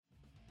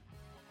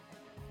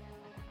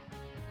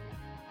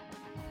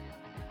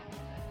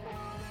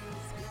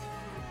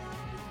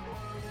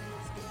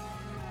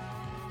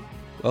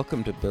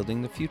Welcome to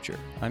Building the Future.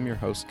 I'm your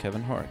host,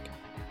 Kevin Horick.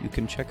 You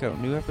can check out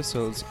new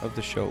episodes of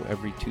the show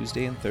every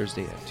Tuesday and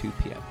Thursday at 2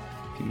 p.m.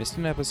 If you missed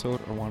an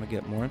episode or want to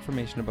get more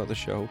information about the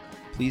show,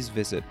 please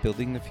visit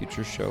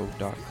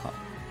buildingthefutureshow.com.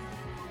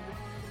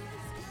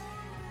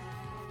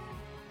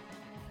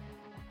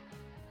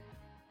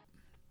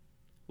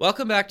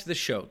 Welcome back to the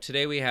show.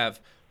 Today we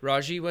have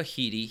Raji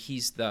Wahidy.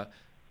 He's the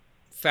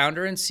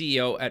founder and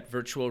CEO at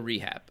Virtual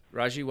Rehab.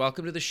 Raji,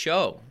 welcome to the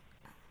show.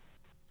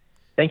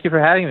 Thank you for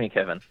having me,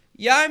 Kevin.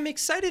 Yeah, I'm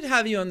excited to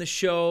have you on the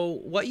show.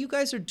 What you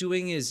guys are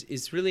doing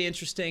is really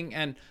interesting,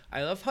 and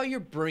I love how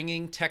you're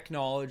bringing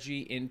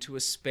technology into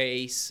a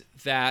space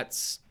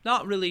that's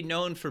not really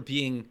known for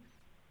being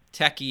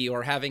techie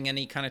or having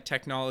any kind of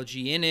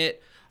technology in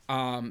it,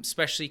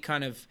 especially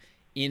kind of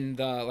in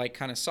the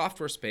kind of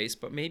software space.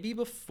 But maybe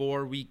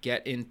before we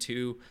get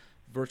into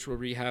virtual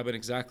rehab and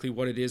exactly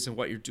what it is and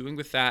what you're doing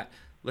with that,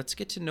 let's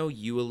get to know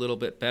you a little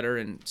bit better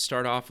and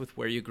start off with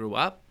where you grew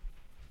up.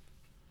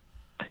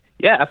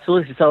 Yeah,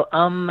 absolutely. So,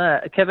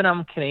 Kevin,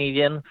 I'm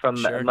Canadian from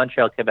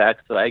Montreal, Quebec.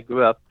 So I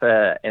grew up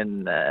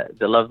in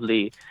the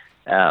lovely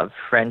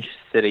French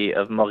city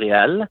of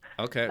Montreal.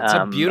 Okay, it's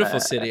a beautiful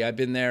city. I've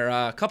been there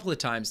a couple of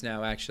times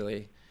now,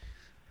 actually.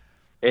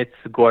 It's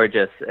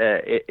gorgeous.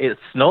 It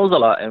snows a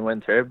lot in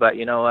winter, but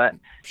you know what?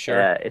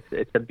 Sure.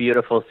 It's a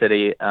beautiful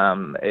city.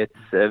 It's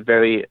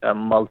very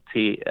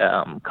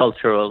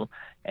multi-cultural,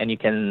 and you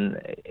can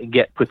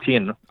get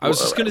poutine. I was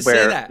just going to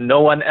say that.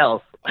 No one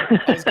else.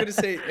 I was going to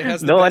say it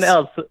has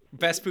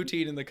best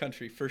poutine in the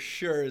country for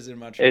sure is in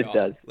Montreal. It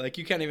does.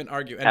 You can't even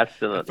argue. And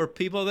absolutely. For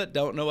people that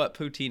don't know what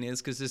poutine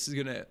is, because this is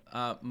going to,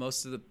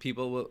 most of the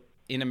people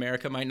in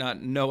America might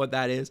not know what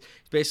that is.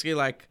 It's basically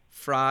like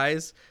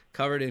fries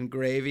covered in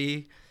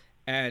gravy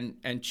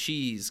and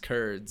cheese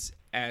curds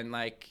and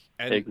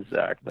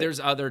exactly.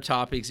 There's other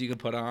toppings you can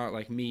put on it,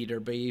 like meat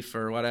or beef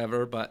or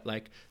whatever, but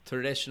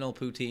traditional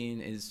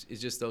poutine is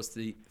just those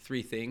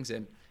three things.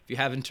 And if you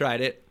haven't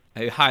tried it,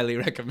 I highly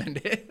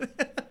recommend it.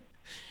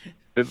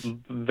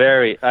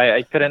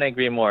 I couldn't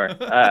agree more.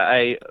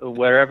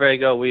 Wherever I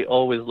go, we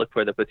always look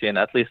for the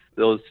poutine, at least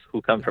those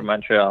who come from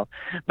Montreal.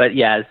 But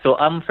yeah, so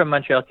I'm from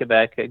Montreal,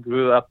 Quebec. I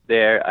grew up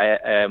there.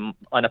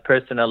 On a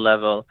personal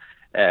level,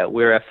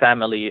 we're a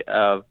family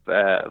of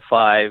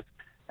 5.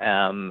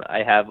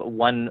 I have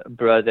one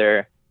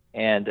brother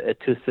and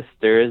 2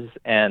 sisters,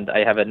 and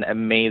I have an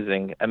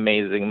amazing,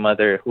 amazing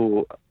mother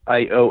who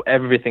I owe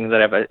everything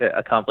that I've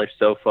accomplished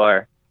so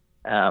far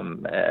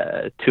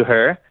to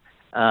her.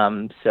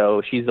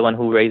 So she's the one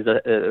who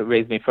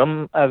raised me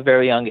from a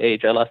very young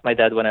age. I lost my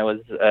dad when I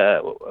was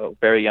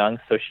very young,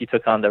 so she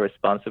took on the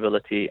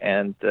responsibility,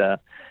 and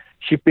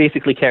she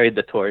basically carried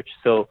the torch.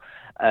 So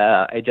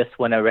I just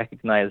want to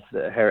recognize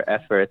her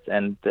efforts,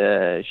 and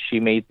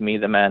she made me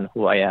the man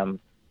who I am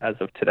as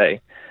of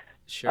today.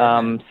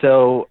 Sure.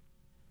 So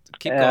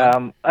keep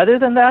going. Other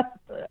than that,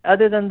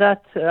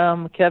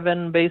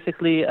 Kevin,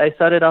 basically I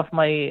started off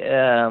my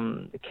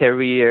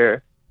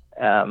career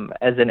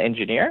as an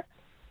engineer.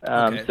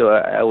 Okay. So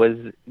I was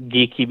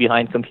geeky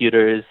behind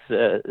computers,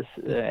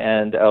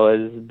 and I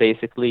was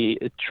basically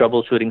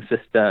troubleshooting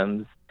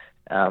systems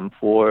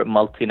for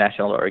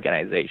multinational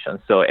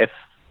organizations. So if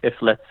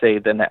let's say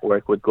the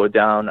network would go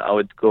down, I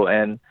would go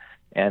in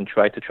and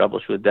try to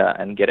troubleshoot that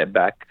and get it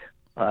back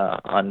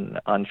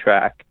on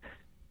track.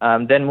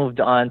 Then moved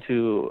on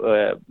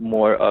to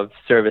more of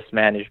service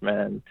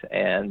management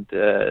and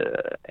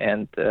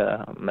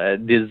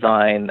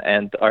design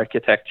and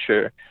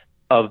architecture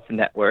of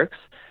networks,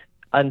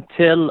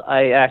 until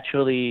I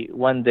actually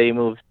one day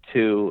moved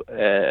to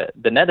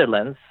the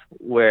Netherlands,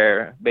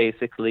 where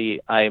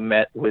basically I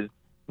met with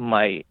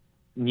my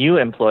new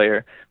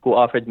employer, who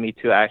offered me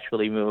to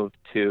actually move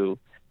to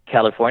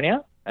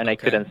California, and I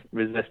couldn't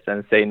resist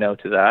and say no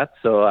to that.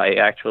 So I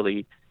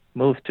actually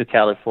moved to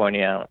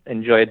California,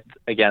 enjoyed,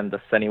 again, the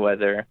sunny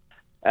weather,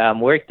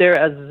 worked there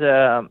as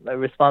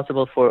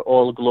responsible for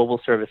all global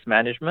service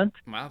management.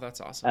 Wow, that's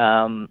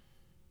awesome.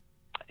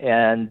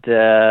 And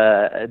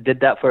did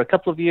that for a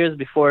couple of years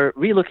before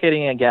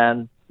relocating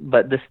again,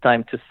 but this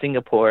time to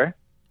Singapore.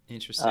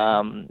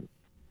 Interesting.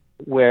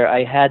 Where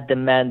I had the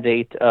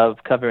mandate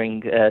of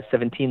covering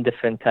 17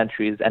 different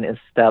countries and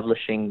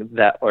establishing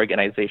that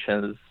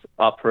organization's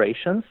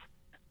operations.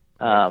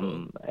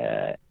 And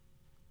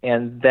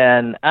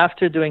then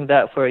after doing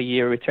that for a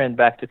year, returned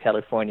back to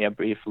California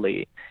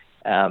briefly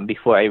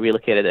before I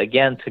relocated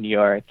again to New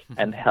York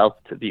and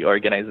helped the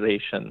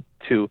organization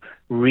to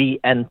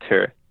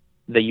re-enter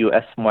the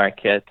U.S.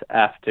 market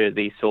after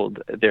they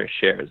sold their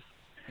shares.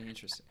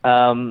 Interesting.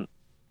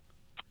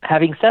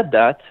 Having said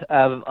that,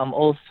 I'm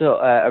also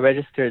a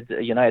registered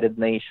United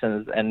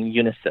Nations and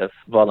UNICEF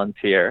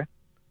volunteer.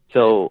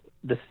 So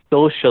the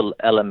social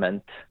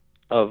element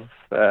of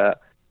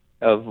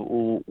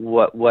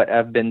what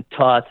I've been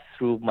taught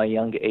through my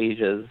young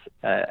ages,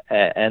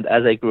 and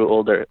as I grew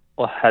older,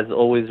 has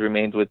always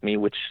remained with me,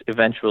 which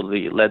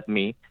eventually led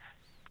me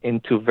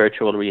into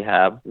virtual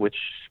rehab, which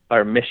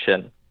our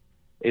mission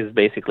is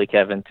basically,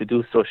 Kevin, to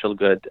do social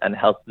good and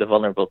help the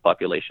vulnerable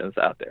populations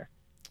out there.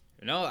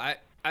 No,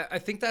 I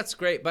think that's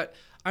great, but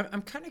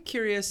I'm kind of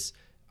curious,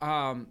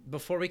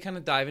 before we kind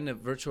of dive into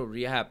virtual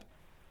rehab,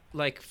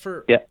 like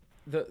for Yeah.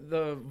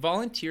 the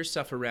volunteer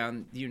stuff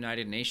around the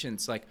United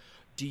Nations, like,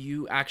 do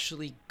you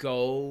actually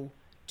go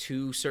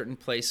to certain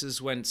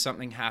places when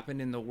something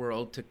happened in the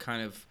world to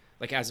kind of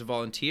like as a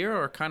volunteer,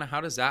 or kind of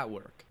how does that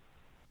work?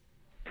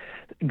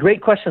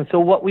 Great question. So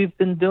what we've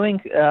been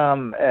doing,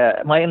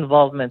 my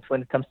involvement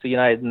when it comes to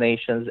United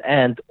Nations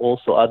and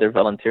also other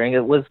volunteering,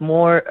 it was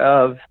more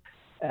of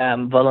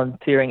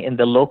volunteering in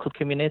the local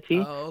community.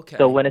 Oh, okay.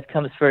 So when it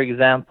comes, for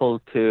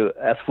example, to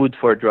a food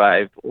for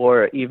drive,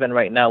 or even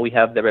right now we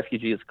have the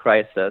refugees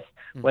crisis,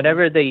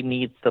 whenever they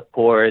need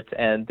support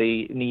and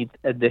they need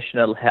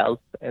additional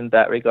help in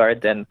that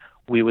regard, then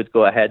we would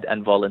go ahead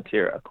and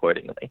volunteer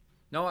accordingly.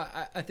 No,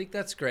 I think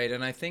that's great.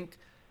 And I think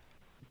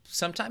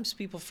sometimes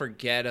people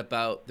forget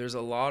about there's a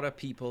lot of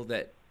people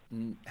that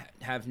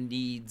have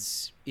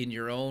needs in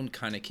your own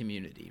kind of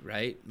community,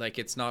 right? Like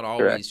it's not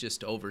always Correct.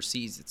 just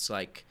overseas. It's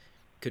like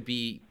could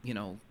be,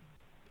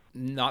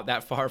 not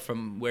that far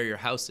from where your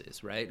house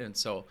is, right? And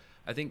so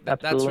I think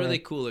that's Absolutely. really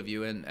cool of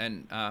you.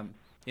 And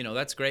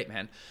that's great,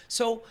 man.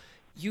 So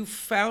you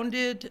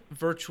founded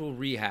Virtual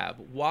Rehab.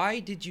 Why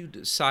did you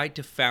decide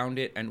to found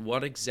it, and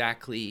what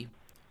exactly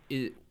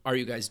are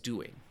you guys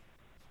doing?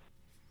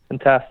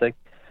 Fantastic.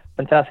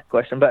 Fantastic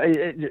question.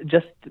 But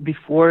just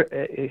before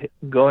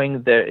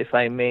going there, if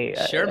I may,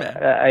 Sure, man.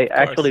 I Of course.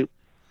 actually,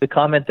 the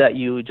comment that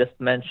you just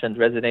mentioned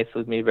resonates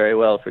with me very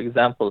well. For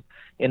example,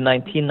 in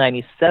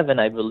 1997,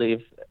 I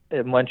believe,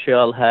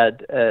 Montreal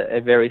had a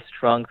very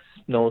strong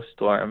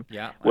snowstorm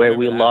Yeah, I where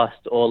we remember that.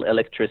 lost all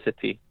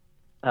electricity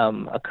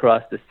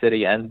across the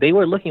city, and they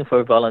were looking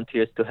for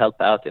volunteers to help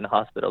out in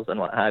hospitals and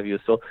what have you.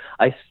 So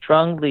I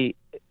strongly,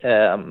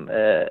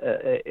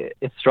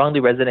 it strongly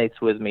resonates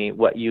with me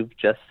what you've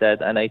just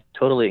said, and I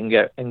totally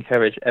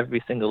encourage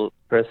every single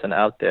person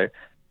out there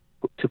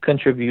to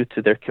contribute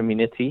to their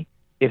community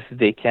if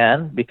they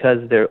can,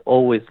 because they're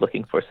always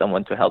looking for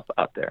someone to help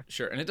out there.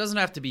 Sure. And it doesn't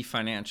have to be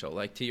financial.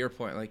 Like to your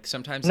point, like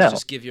sometimes No. it's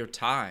just give your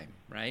time,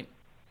 right?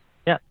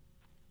 Yeah.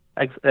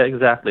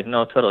 Exactly.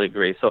 No, totally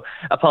agree. So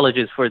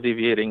apologies for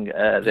deviating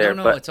there.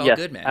 No, but it's all yes,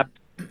 good, man.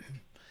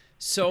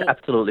 So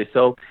absolutely.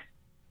 So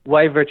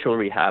why virtual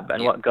rehab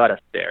and what got us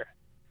there?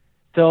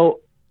 So,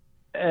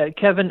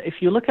 Kevin,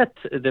 if you look at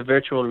the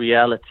virtual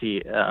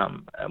reality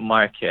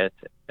market,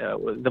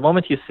 the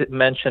moment you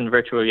mention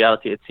virtual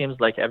reality, it seems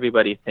like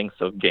everybody thinks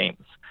of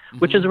games,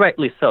 which is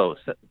rightly so,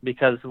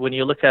 because when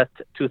you look at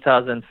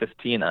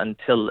 2015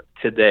 until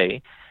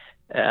today,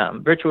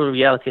 virtual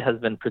reality has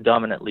been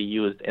predominantly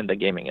used in the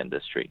gaming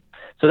industry.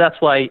 So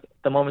that's why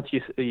the moment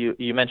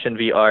you mention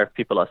VR,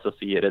 people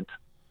associated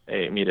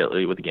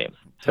immediately with games.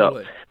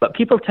 Totally. So, but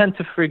people tend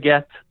to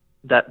forget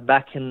that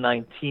back in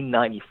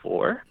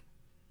 1994,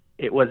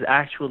 it was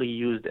actually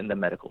used in the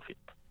medical field.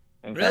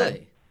 Okay?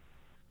 Really?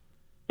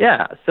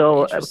 Yeah.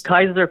 So Interesting.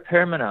 Kaiser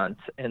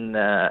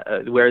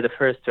Permanente were the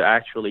first to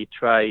actually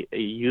try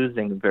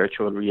using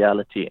virtual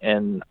reality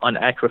on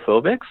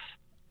acrophobics.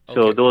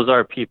 So Okay. those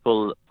are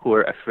people who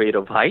are afraid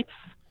of heights.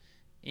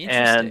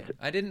 Interesting. And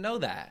I didn't know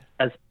that.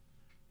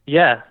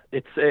 yeah,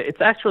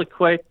 it's actually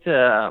quite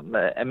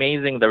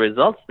amazing the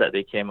results that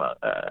they came up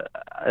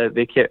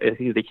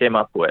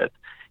with.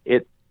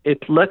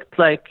 It looked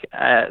like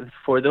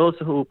for those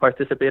who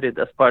participated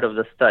as part of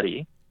the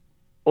study,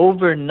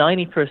 over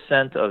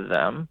 90% of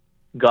them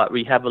got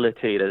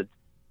rehabilitated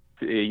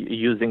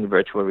using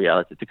virtual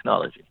reality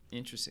technology.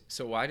 Interesting.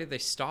 So why did they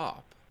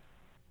stop?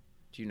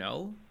 Do you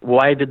know?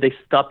 Why did they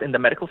stop in the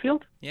medical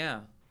field? Yeah.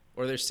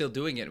 Or they're still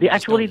doing it. They We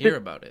just don't actually hear did-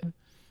 about it.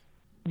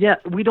 Yeah,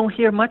 we don't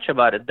hear much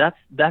about it. That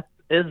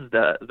is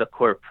the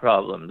core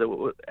problem.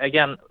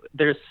 Again,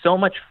 there's so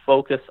much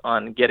focus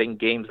on getting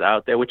games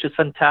out there, which is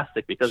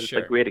fantastic because Sure.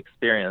 it's a great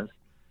experience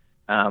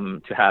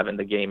to have in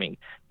the gaming.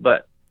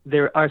 But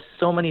there are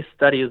so many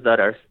studies that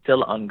are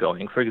still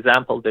ongoing. For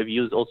example, they've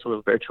used also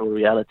virtual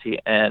reality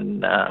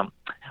and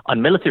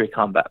on military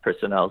combat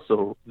personnel,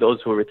 so those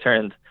who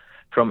returned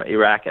from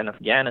Iraq and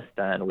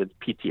Afghanistan with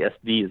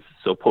PTSDs,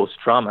 so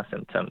post-trauma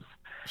symptoms.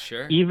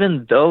 Sure.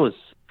 Even those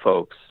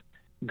folks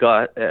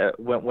got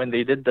when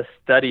they did the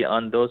study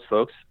on those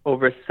folks,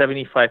 over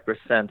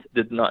 75%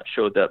 did not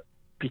show the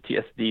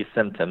PTSD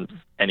symptoms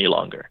any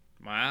longer.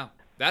 Wow.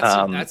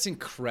 That's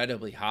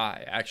incredibly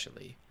high,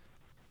 actually.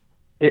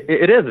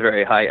 It is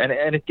very high,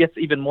 and it gets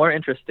even more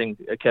interesting,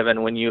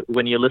 Kevin, when you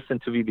listen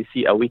to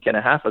BBC a week and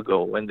a half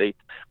ago when they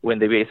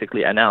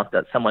basically announced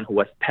that someone who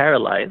was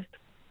paralyzed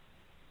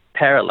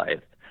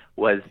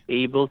was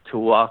able to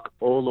walk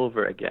all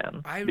over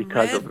again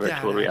because of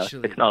virtual reality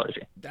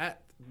technology.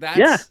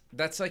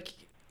 That's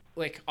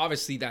like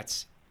obviously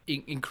that's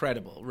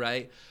incredible,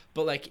 right?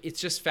 But like it's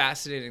just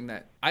fascinating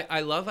that I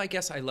love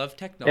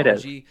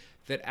technology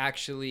that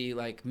actually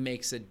like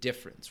makes a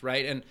difference,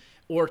 right? And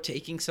or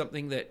taking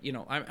something that,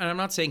 I'm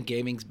not saying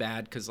gaming's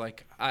bad because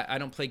like I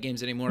don't play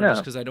games anymore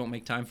just because I don't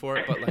make time for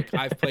it. But like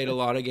I've played a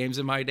lot of games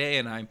in my day,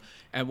 and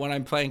when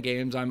I'm playing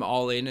games, I'm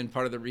all in. And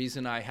part of the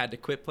reason I had to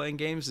quit playing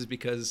games is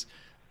because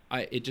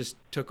it just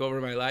took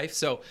over my life.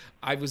 So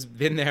I was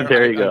been there.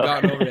 There you I've go.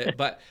 gotten over it.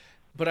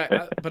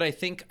 But I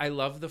think I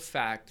love the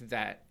fact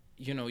that,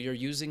 you know, you're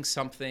using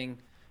something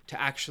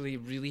to actually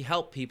really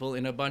help people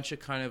in a bunch of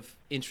kind of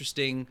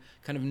interesting,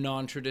 kind of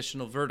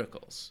non-traditional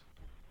verticals.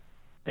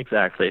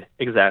 Exactly.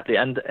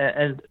 And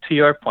to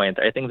your point,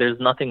 I think there's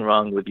nothing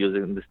wrong with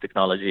using this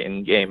technology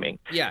in gaming.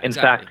 Yeah, In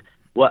exactly.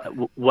 fact,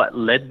 what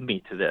led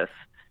me to this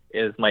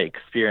is my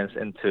experience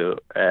into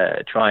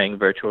trying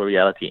virtual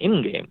reality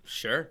in games.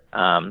 Sure.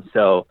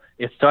 So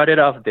it started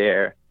off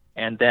there,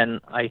 and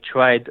then I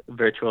tried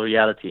virtual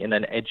reality in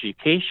an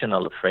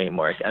educational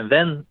framework, and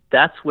then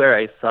that's where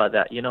I saw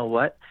that, you know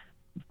what,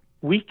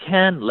 we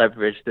can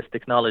leverage this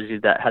technology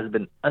that has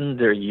been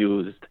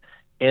underused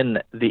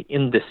in the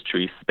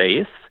industry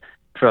space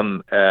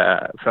from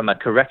a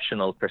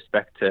correctional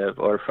perspective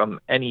or from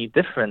any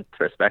different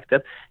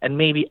perspective, and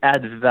maybe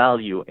add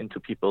value into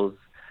people's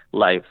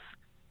lives.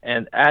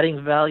 And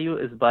adding value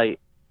is by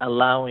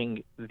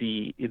allowing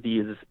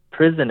these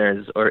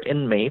prisoners or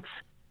inmates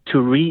to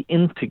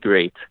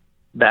reintegrate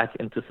back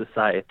into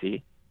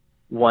society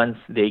once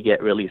they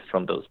get released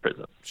from those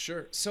prisons.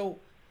 Sure. So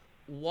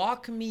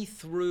walk me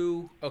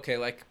through, okay,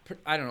 like,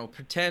 I don't know,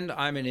 pretend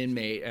I'm an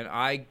inmate and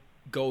I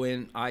go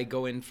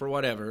in for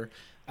whatever.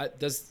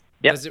 Does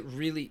it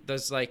really,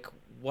 does like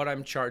what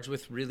I'm charged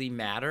with really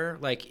matter?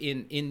 Like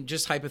in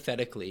just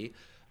hypothetically,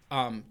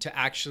 to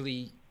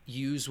actually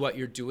use what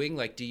you're doing?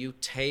 Like, do you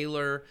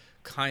tailor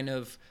kind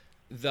of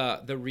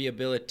the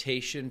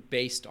rehabilitation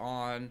based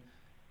on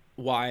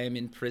why I'm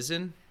in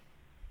prison?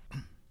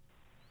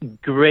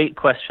 Great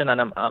question,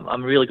 and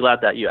I'm really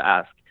glad that you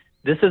asked.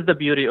 This is the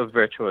beauty of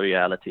virtual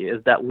reality,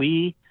 is that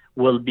we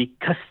will be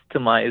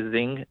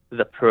customizing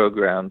the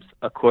programs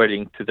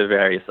according to the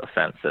various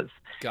offenses.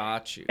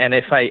 Got you. And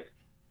if I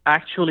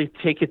actually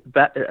take it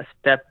back, a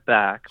step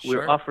back, Sure.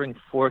 we're offering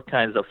 4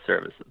 kinds of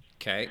services.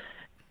 Okay.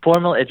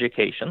 Formal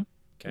education,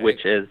 Okay.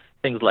 which is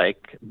things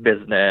like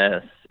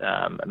business,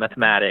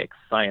 mathematics,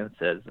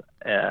 sciences,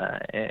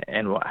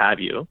 and what have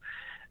you.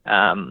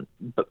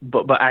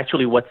 But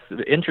actually what's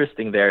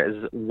interesting there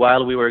is,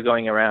 while we were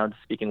going around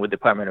speaking with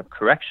Department of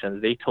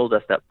Corrections, they told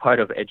us that part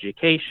of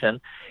education,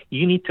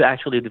 you need to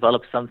actually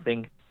develop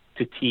something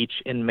to teach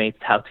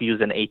inmates how to use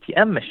an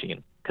ATM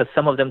machine, because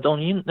some of them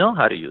don't even know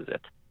how to use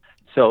it.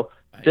 So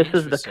this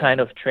is the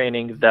kind of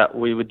training that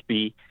we would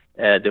be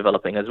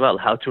developing as well.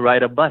 How to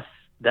ride a bus,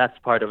 that's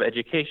part of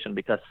education,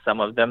 because some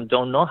of them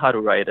don't know how to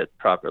ride it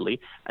properly.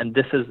 And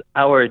this is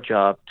our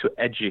job to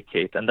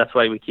educate. And that's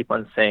why we keep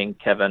on saying,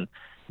 Kevin,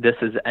 this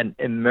is an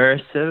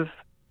immersive,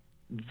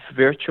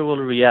 virtual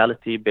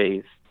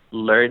reality-based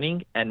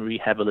learning and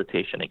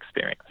rehabilitation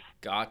experience.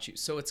 Got you.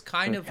 So it's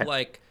kind of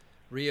like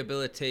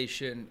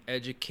rehabilitation,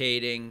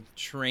 educating,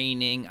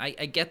 training.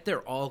 I get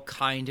they're all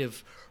kind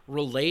of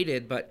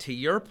related, but to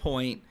your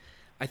point,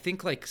 I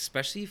think, like,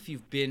 especially if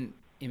you've been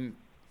in,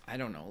 I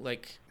don't know,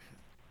 like,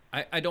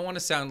 I don't want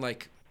to sound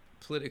like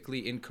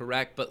politically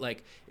incorrect, but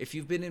like, if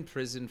you've been in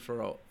prison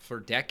for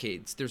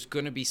decades, there's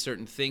going to be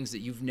certain things that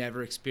you've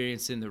never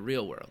experienced in the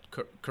real world,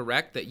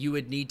 correct? That you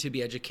would need to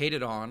be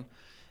educated on,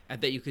 and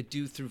that you could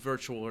do through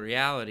virtual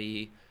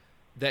reality,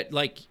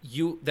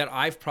 that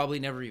I've probably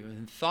never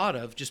even thought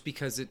of, just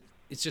because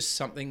it's just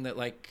something that,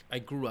 like, I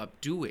grew up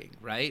doing,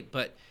 right?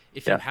 But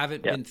if you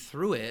haven't been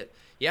through it,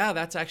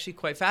 that's actually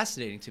quite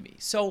fascinating to me.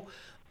 So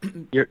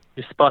you're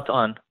spot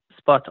on.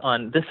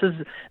 This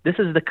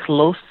is the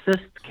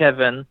closest,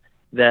 Kevin,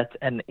 that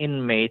an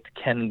inmate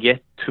can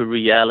get to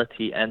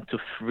reality and to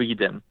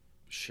freedom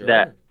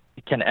that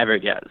it can ever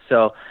get.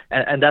 So,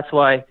 and that's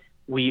why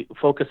we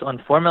focus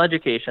on formal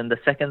education. The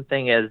second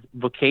thing is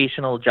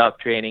vocational job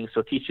training,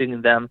 so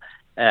teaching them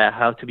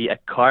how to be a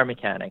car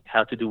mechanic,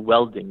 how to do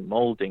welding,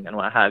 molding, and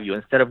what have you,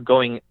 instead of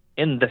going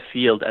in the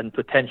field and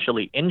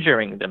potentially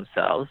injuring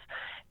themselves,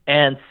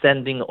 and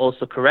sending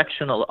also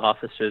correctional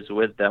officers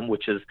with them,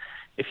 which is,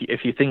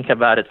 if you think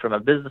about it from a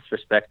business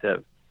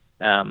perspective,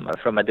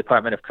 from a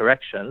Department of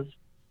Corrections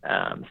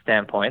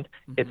standpoint,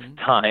 it's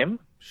time,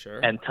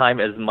 and time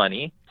is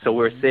money. So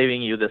we're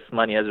saving you this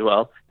money as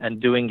well, and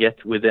doing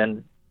it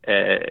within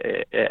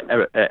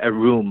a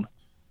room,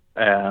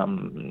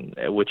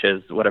 which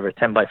is whatever,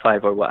 10 by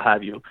 5 or what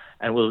have you,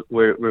 and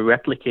we're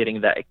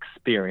replicating that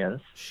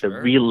experience, the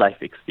real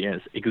life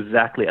experience,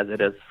 exactly as it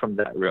is from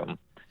that room.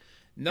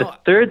 The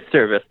third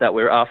service that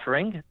we're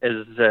offering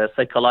is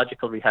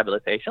psychological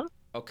rehabilitation.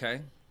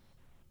 Okay.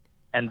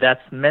 And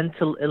that's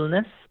mental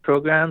illness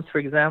programs, for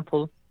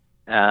example,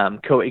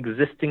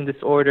 coexisting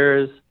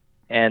disorders,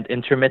 and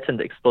intermittent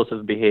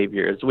explosive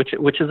behaviors,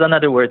 which is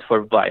another word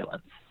for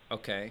violence.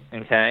 Okay.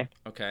 Okay.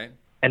 Okay.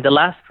 And the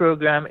last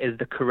program is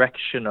the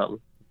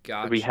correctional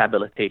Gotcha.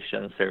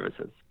 Rehabilitation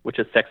services, which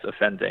is sex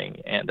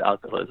offending and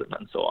alcoholism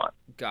and so on.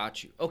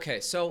 Got you. Okay,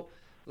 so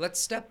let's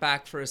step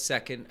back for a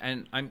second,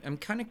 and I'm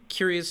kind of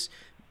curious.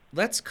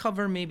 Let's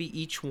cover maybe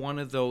each one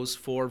of those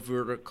 4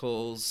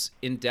 verticals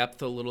in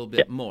depth a little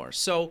bit more.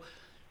 So,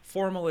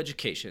 formal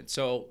education.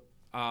 So,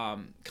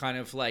 kind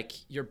of like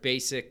your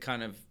basic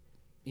kind of,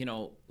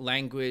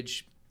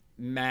 language,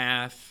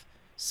 math,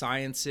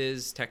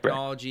 sciences, Right.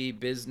 technology,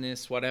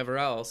 business, whatever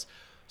else.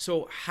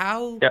 So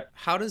how Yeah.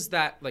 how does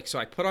that, like, so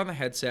I put on the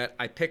headset,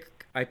 I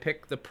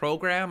pick the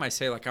program, I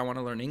say like I want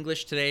to learn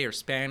English today or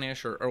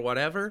Spanish or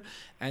whatever,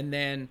 and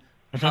then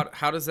Hmm.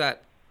 how does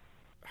that,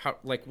 how,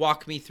 like,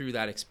 walk me through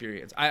that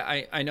experience.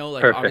 I know,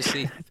 like, Perfect.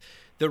 obviously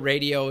the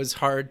radio is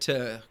hard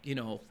to,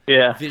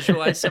 Yeah.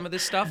 visualize some of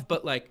this stuff,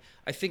 but like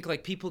I think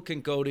like people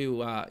can go to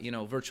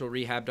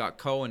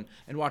virtualrehab.co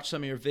and watch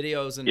some of your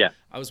videos. And Yeah.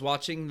 I was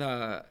watching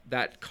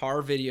that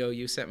car video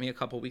you sent me a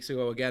couple weeks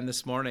ago again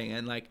this morning,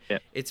 and like Yeah.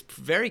 it's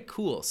very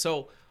cool.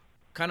 So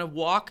kind of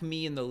walk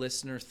me and the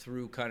listener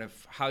through kind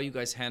of how you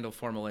guys handle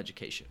formal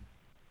education.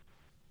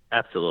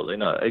 Absolutely.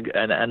 No,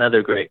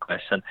 another great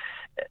question.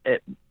 Uh,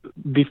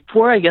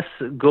 Before I guess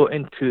go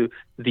into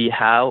the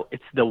how,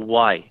 it's the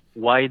why.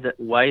 Why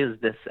is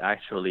this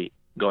actually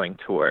going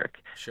to work?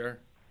 Sure.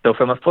 So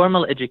from a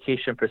formal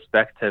education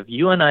perspective,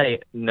 you and I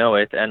know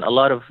it, and a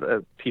lot of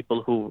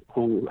people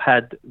who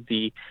had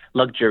the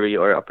luxury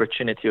or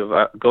opportunity of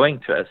going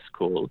to a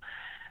school,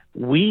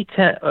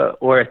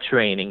 or a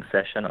training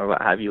session or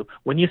what have you.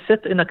 When you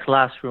sit in a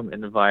classroom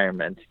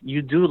environment,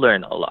 you do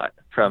learn a lot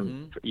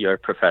from your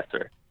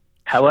professor.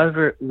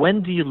 However,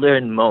 when do you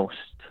learn most?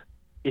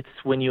 It's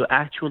when you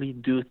actually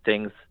do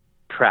things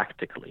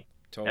practically.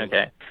 Totally.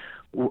 Okay.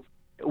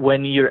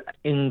 When you're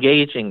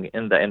engaging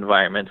in the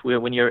environment,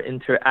 when you're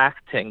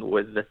interacting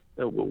with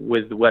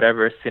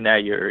whatever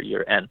scenario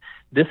you're in,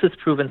 this is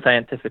proven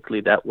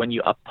scientifically that when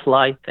you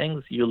apply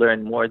things, you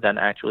learn more than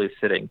actually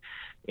sitting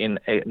in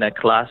a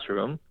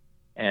classroom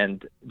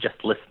and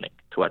just listening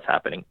to what's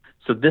happening.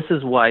 So this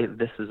is why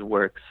this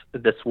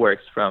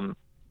works from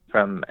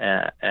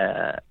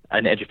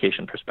an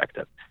education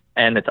perspective,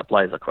 and it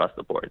applies across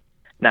the board.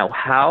 Now,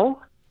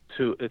 how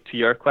to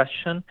your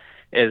question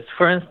is,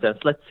 for instance,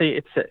 let's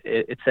say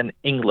it's an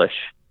English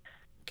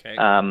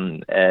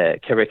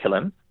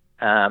curriculum.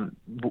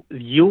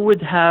 You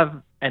would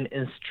have an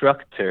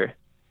instructor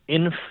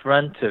in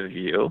front of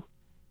you,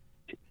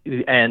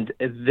 and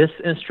this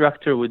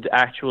instructor would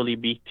actually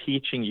be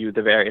teaching you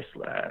the various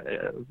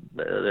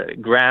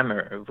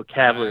grammar,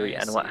 vocabulary,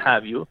 and what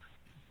have you.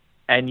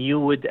 And you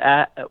would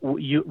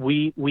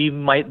we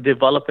might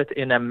develop it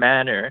in a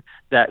manner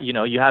that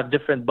you have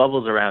different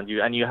bubbles around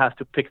you, and you have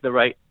to pick the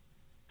right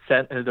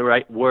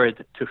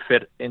word to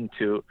fit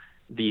into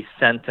the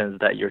sentence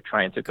that you're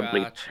trying to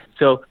complete. Gotcha.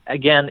 So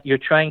again, you're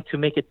trying to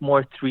make it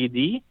more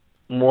 3D,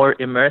 more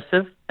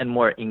immersive, and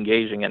more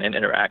engaging and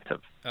interactive.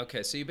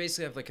 Okay, so you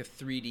basically have like a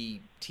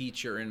 3D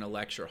teacher in a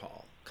lecture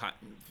hall.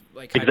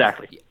 Like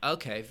Exactly.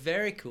 Okay,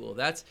 very cool.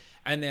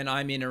 And then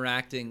I'm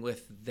interacting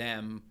with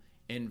them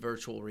in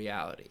virtual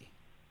reality.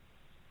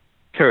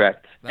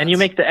 Correct. And you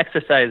make the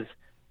exercise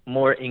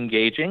more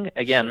engaging.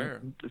 Again,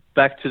 Sure.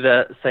 Back to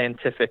the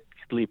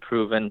scientifically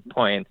proven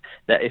point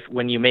that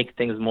when you make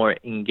things more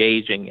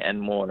engaging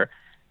and more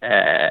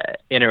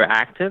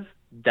interactive,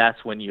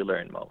 that's when you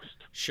learn most.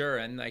 Sure,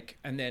 and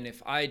then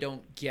if I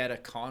don't get a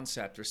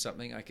concept or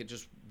something, I could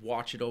just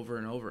watch it over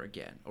and over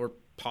again, or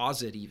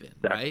pause it even,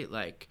 right?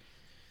 Like,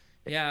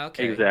 yeah,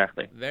 okay.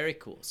 Exactly. Very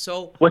cool.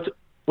 So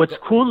what's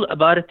cool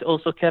about it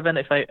also, Kevin,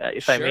 if I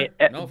may,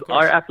 no, of course.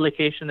 our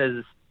application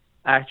is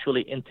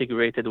actually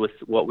integrated with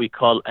what we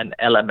call an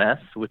LMS,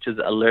 which is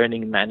a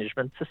learning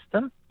management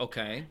system.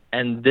 Okay.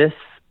 And this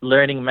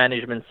learning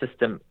management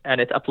system,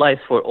 and it applies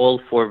for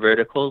all 4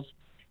 verticals,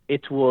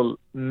 it will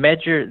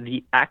measure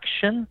the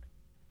action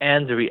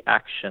and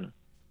reaction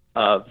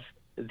of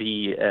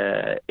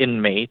the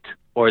inmate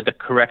or the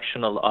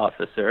correctional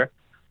officer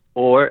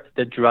or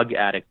the drug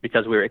addict,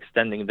 because we're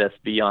extending this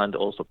beyond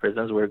also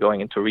prisons. We're going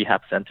into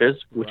rehab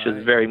centers, which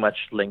is very much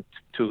linked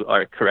to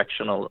our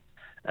correctional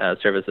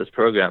services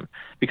program.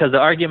 Because the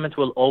argument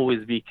will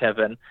always be,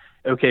 Kevin,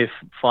 okay,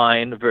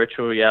 fine,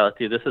 virtual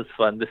reality, this is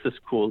fun, this is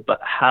cool, but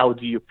how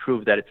do you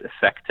prove that it's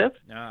effective?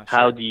 Sure.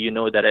 How do you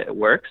know that it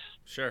works?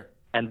 Sure.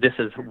 And this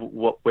is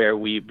where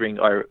we bring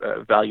our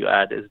value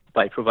add, is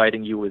by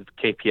providing you with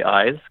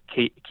KPIs,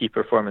 key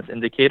performance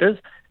indicators,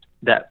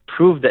 that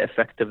prove the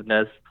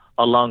effectiveness,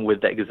 along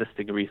with the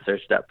existing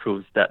research that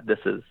proves that this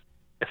is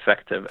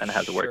effective and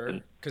has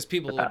worked.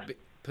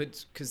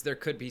 Because there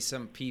could be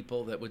some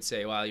people that would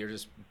say, well, you're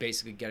just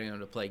basically getting them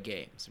to play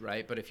games,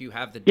 right? But if you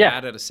have the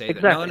data to say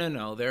that,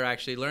 no, they're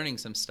actually learning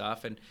some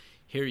stuff, and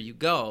here you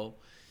go.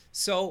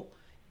 So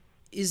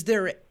is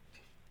there,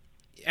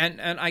 and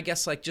I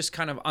guess like just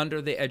kind of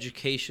under the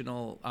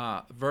educational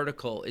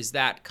vertical, is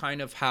that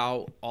kind of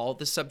how all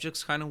the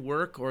subjects kind of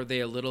work, or are they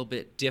a little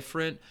bit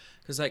different?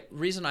 Because like,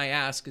 reason I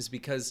ask is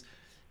because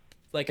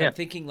I'm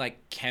thinking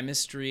like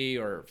chemistry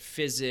or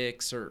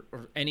physics or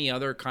any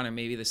other kind of,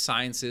 maybe the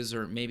sciences,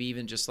 or maybe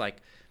even just like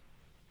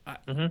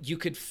you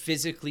could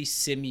physically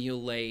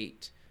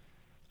simulate,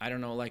 I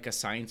don't know, like a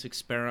science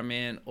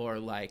experiment or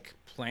like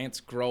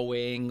plants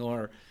growing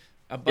or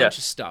a bunch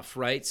of stuff,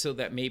 right? So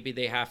that maybe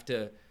they have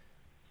to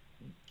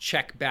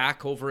check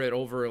back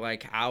over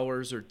like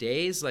hours or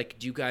days. Like,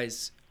 do you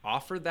guys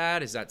offer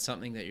that? Is that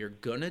something that you're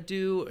gonna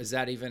do? Is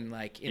that even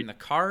like in the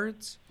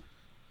cards?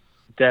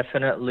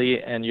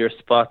 Definitely, and you're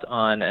spot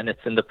on, and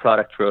it's in the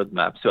product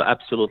roadmap. So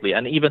absolutely,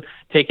 and even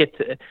take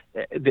it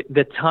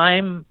the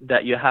time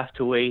that you have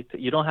to wait.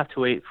 You don't have to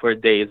wait for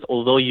days,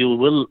 although you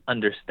will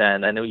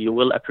understand and you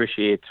will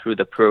appreciate through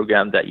the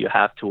program that you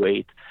have to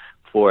wait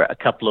for a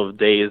couple of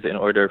days in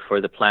order for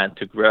the plant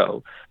to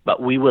grow.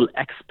 But we will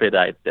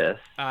expedite this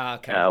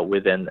Okay.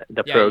 within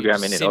the Yeah, you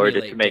programming in order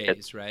to make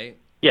days, right?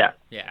 yeah,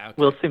 Yeah. Okay.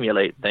 we'll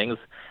simulate things.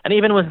 And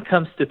even when it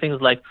comes to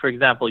things like, for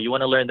example, you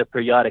want to learn the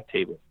periodic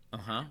table.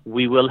 Uh-huh.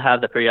 We will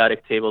have the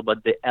periodic table,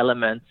 but the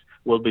elements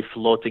will be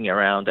floating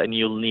around, and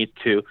you'll need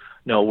to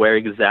know where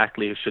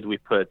exactly should we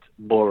put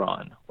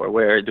boron, or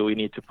where do we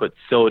need to put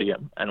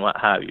sodium, and what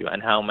have you,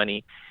 and how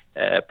many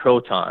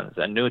protons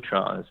and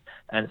neutrons,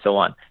 and so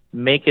on.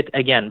 Make it,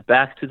 again,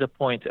 back to the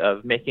point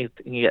of making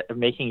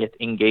it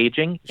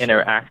engaging, Sure.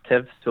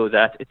 interactive, so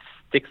that it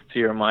sticks to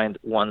your mind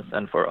once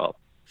and for all.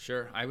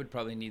 Sure, I would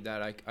probably need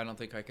that. I don't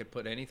think I could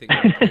put anything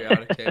on a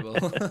periodic table.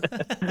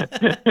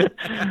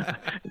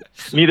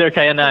 Neither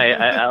can I.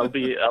 I'll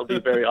be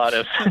very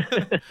honest.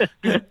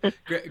 Granted,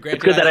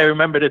 it's good that I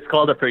remembered it's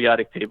called a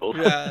periodic table.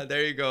 Yeah,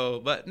 there you go.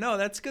 But no,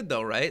 that's good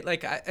though, right?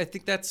 Like I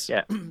think that's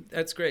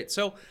that's great.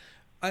 So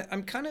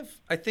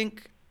I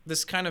think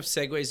this kind of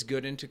segues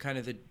good into kind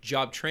of the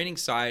job training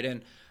side,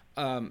 and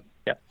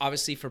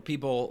obviously for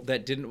people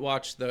that didn't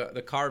watch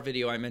the car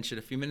video I mentioned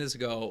a few minutes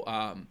ago.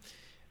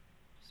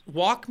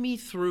 Walk me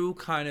through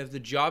kind of the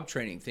job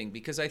training thing,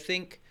 because I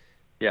think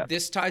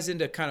this ties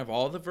into kind of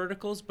all the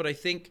verticals, but I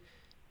think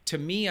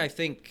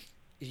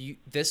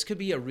this could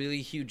be a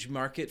really huge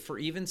market for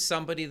even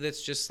somebody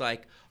that's just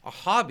like a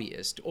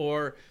hobbyist,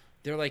 or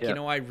they're like,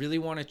 I really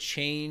want to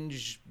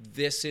change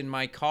this in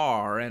my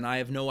car and I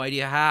have no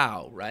idea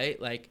how,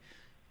 right? Like,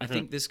 I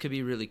think this could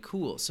be really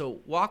cool.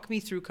 So walk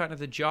me through kind of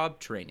the job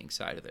training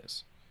side of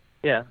this.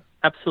 Yeah.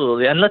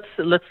 Absolutely, and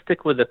let's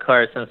stick with the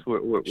car since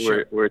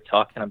we're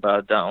talking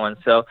about that one.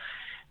 So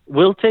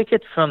we'll take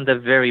it from the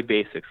very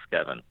basics,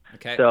 Kevin.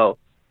 Okay. So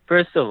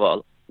first of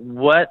all,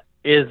 what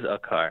is a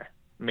car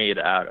made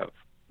out of?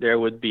 There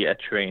would be a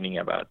training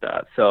about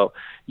that. So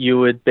you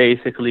would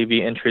basically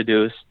be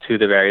introduced to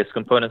the various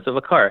components of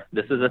a car.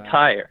 This is a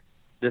tire.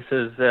 This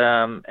is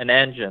an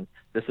engine.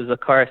 This is a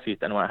car seat,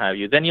 and what have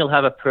you. Then you'll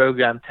have a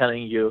program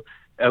telling you,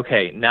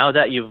 okay, now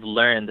that you've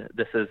learned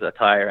this is a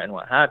tire and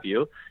what have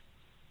you,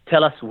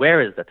 tell us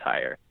where is the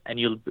tire, and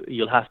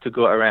you'll have to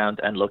go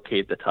around and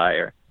locate the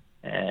tire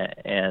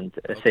and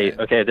say,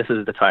 okay, this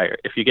is the tire.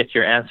 If you get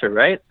your answer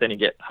right, then you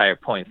get higher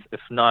points. If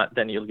not,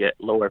 then you'll get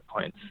lower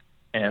points,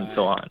 and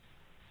so on.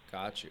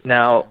 Got you.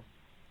 Now,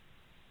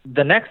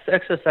 the next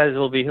exercise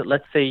will be,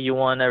 let's say you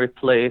want to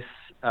replace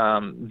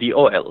the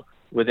oil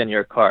within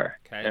your car,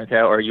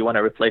 or you want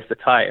to replace the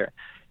tire.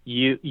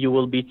 You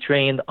will be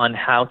trained on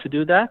how to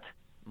do that,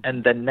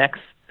 and the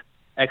next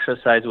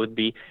exercise would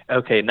be,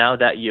 okay, now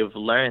that you've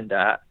learned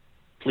that,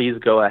 please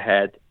go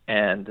ahead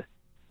and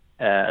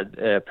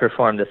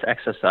perform this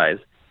exercise.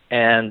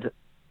 And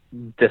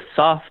the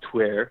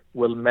software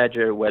will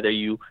measure whether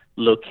you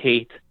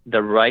locate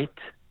the right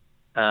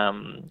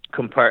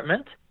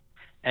compartment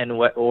and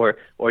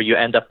or you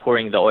end up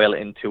pouring the oil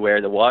into where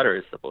the water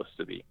is supposed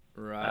to be,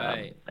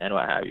 right, and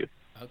what have you.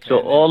 Okay, so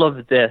all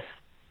of this,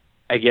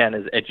 again,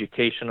 is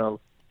educational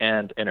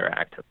and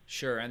interactive.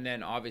 Sure, and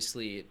then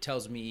obviously it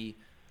tells me,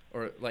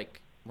 or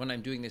like when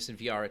I'm doing this in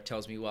VR, it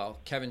tells me, well,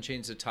 Kevin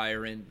changed the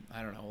tire in,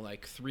 I don't know,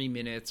 like 3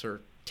 minutes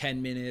or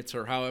 10 minutes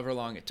or however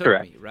long it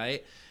took me,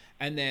 right?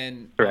 And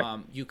then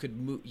you could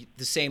move.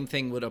 The same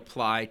thing would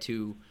apply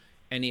to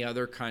any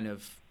other kind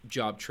of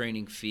job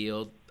training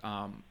field.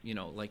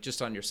 Like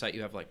just on your site,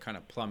 you have like kind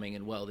of plumbing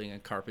and welding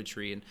and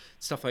carpentry and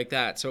stuff like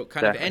that. So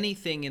kind of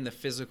anything in the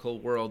physical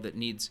world that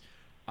needs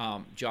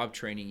job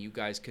training, you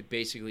guys could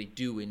basically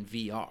do in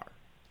VR.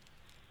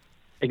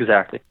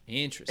 Exactly.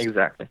 Interesting.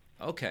 Exactly.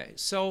 Okay,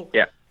 so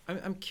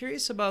I'm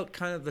curious about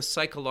kind of the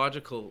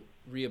psychological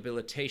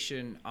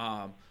rehabilitation.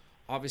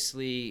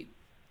 Obviously,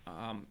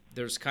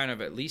 there's kind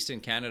of, at least in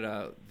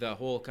Canada, the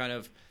whole kind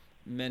of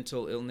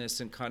mental illness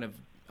and kind of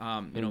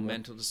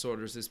mental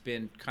disorders has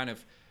been kind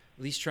of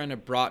at least trying to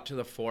brought to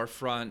the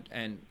forefront,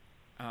 and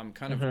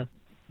kind of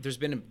there's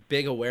been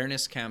big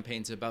awareness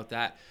campaigns about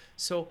that.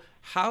 So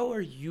how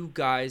are you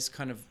guys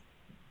kind of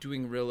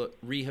doing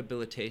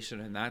rehabilitation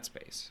in that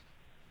space?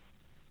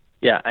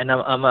 Yeah, and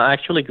I'm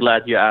actually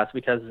glad you asked,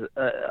 because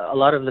a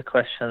lot of the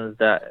questions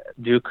that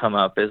do come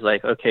up is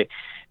like, okay,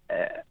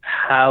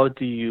 how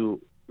do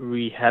you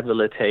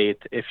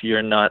rehabilitate if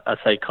you're not a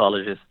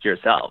psychologist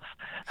yourself?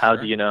 How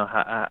do you know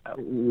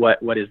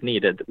what is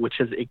needed? Which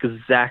is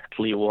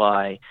exactly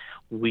why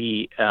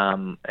we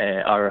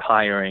are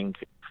hiring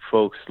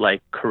folks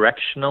like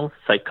correctional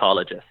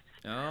psychologists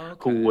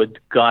who would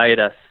guide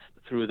us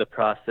through the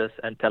process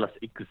and tell us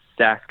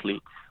exactly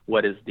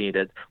what is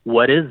needed,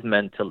 what is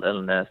mental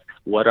illness,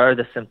 what are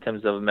the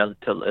symptoms of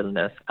mental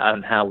illness,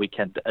 and how we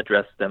can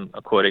address them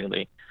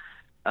accordingly.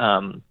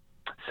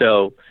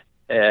 So,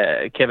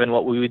 Kevin,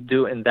 what we would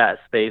do in that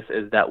space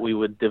is that we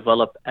would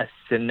develop a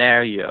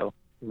scenario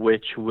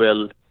which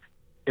will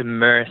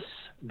immerse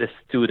the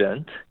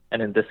student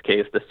and in this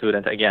case, the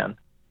student again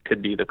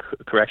could be the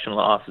correctional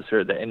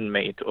officer, the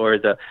inmate, or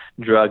the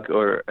drug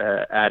or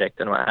addict,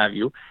 and what have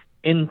you,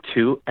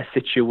 into a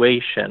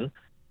situation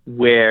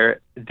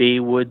where they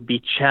would be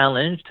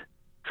challenged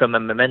from a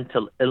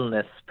mental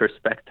illness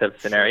perspective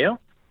scenario,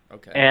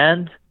 okay,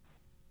 and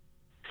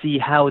see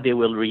how they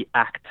will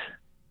react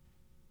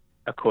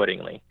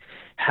accordingly.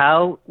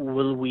 How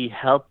will we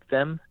help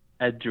them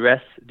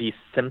address these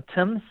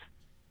symptoms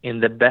in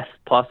the best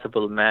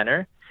possible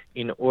manner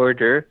in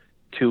order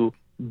to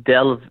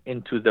delve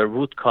into the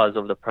root cause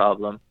of the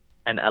problem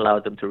and allow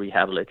them to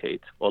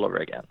rehabilitate all over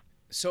again?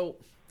 So,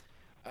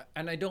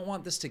 and I don't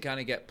want this to kind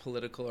of get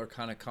political or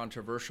kind of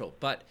controversial,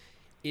 but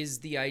is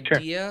the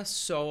idea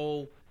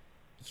so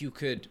you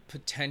could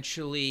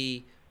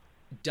potentially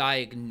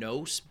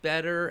diagnose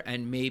better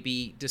and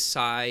maybe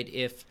decide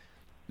if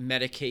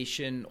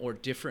medication or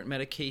different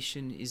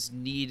medication is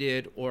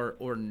needed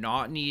or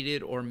not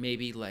needed, or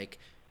maybe like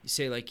you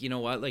say, like, you know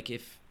what, like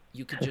if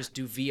you could just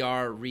do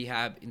VR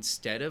rehab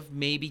instead of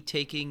maybe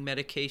taking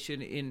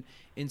medication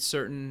in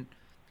certain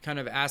kind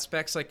of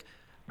aspects, like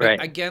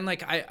Right. again,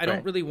 like I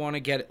don't really want to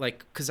get it,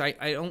 like, because I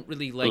don't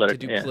really like to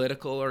do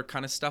political or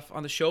kind of stuff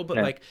on the show, but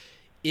like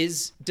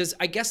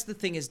I guess the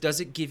thing is, does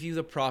it give you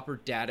the proper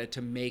data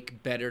to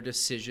make better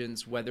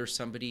decisions whether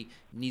somebody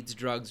needs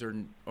drugs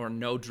or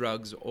no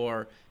drugs,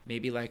 or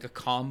maybe like a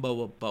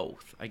combo of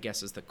both, I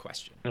guess is the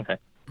question. Okay.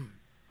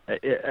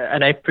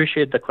 And I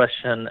appreciate the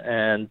question,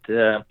 and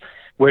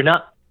we're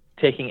not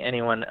taking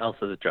anyone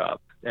else's job.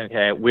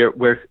 Okay,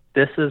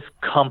 this is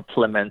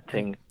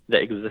complementing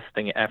the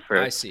existing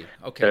efforts. I see.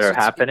 Okay, that so are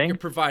happening. You're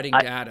providing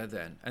data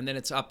then, and then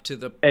it's up to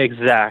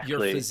your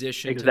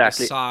physician to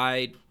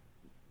decide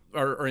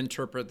or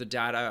interpret the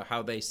data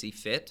how they see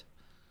fit.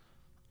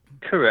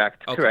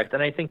 Correct.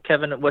 And I think,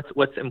 Kevin,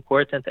 what's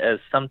important is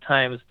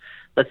sometimes,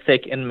 let's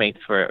take inmates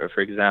for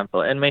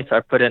example. Inmates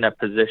are put in a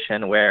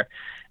position where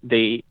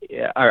they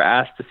are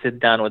asked to sit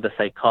down with a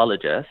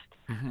psychologist,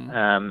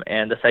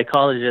 and the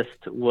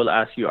psychologist will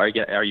ask you, are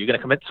you going to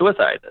commit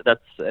suicide?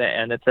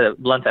 And it's a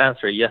blunt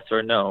answer, yes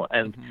or no.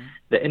 And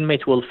the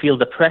inmate will feel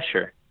the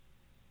pressure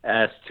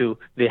as to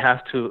they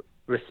have to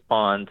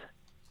respond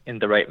in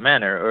the right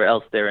manner, or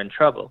else they're in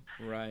trouble.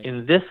 Right.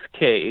 In this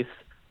case,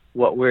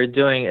 what we're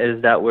doing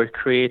is that we're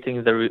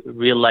creating the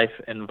real life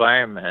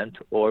environment,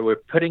 or we're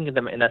putting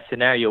them in a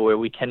scenario where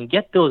we can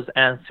get those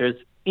answers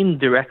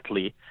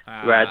indirectly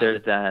rather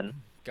than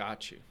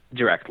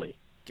directly.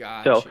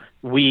 So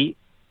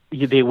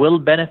they will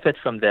benefit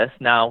from this.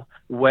 Now,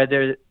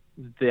 whether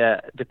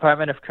the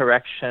Department of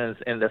Corrections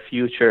in the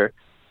future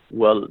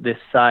will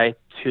decide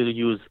to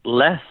use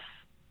less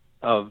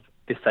of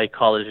the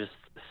psychologist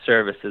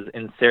services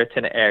in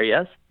certain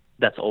areas,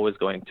 that's always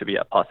going to be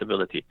a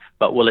possibility.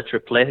 But will it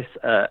replace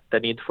the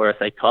need for a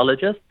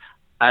psychologist?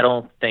 I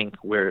don't think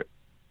we're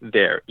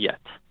there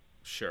yet.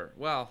 Sure.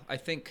 Well, I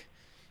think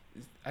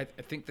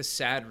the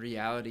sad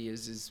reality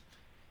is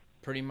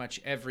pretty much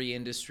every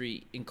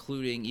industry,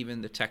 including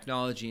even the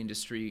technology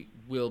industry,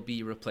 will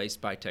be replaced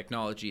by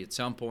technology at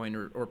some point,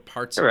 or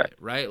parts of it,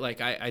 right?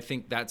 Like I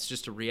think that's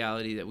just a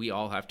reality that we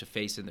all have to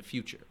face in the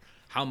future.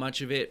 How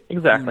much of it, who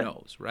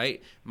knows,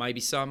 right? Maybe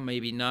some,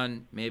 maybe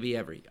none, maybe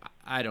every.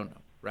 I don't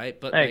know, right?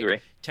 But I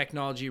agree.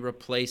 Technology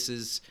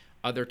replaces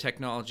other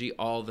technology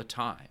all the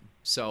time.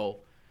 So,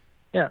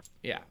 yeah.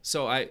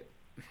 So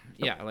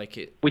like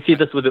it. We see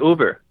this with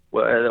Uber.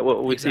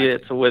 We see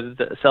it with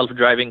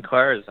self-driving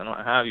cars and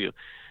what have you.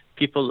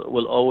 People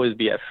will always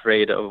be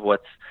afraid of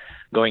what's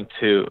going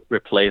to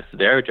replace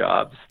their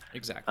jobs.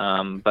 Exactly.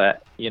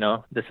 But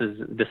this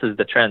is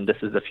the trend.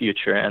 This is the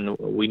future, and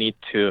we need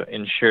to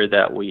ensure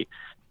that we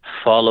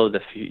follow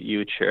the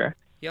future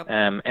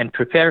and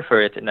prepare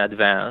for it in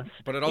advance,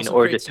 but it also in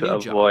order creates to new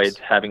avoid jobs.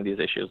 having these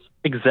issues.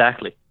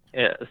 Exactly.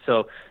 Yeah,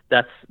 so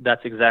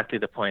that's exactly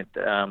the point.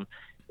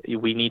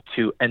 We need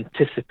to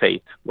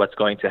anticipate what's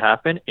going to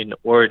happen in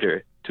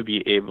order to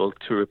be able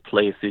to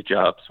replace the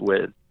jobs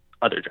with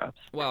other jobs.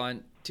 Well,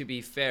 and to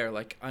be fair,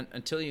 like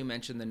until you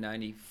mentioned the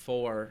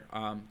 94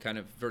 kind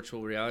of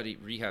virtual reality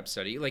rehab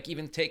study, like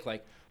even take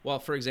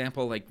for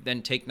example,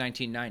 then take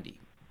 1990.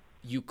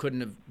 You couldn't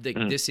have,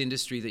 this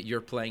industry that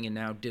you're playing in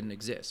now didn't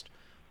exist.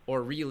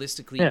 Or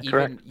realistically,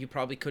 you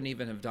probably couldn't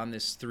even have done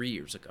this 3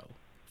 years ago,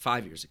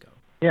 5 years ago.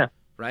 Yeah.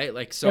 Right?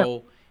 Like,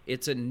 so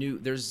it's a new,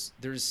 there's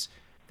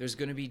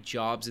going to be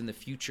jobs in the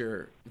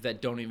future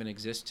that don't even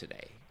exist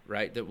today,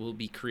 right? That will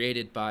be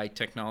created by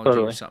technology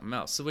or something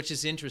else. So, which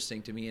is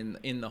interesting to me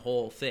in the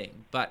whole thing.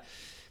 But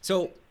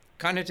so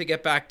kind of to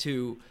get back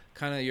to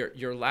kind of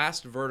your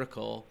last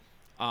vertical,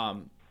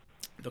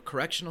 the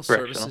correctional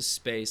services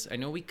space. I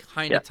know we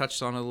kind of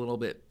touched on it a little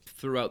bit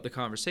throughout the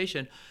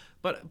conversation,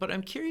 but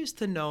I'm curious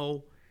to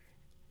know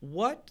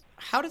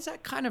how does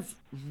that kind of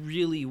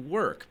really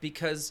work?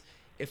 Because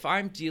if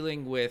I'm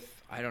dealing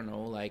with, I don't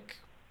know, like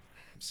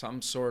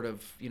some sort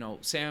of,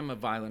 say I'm a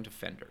violent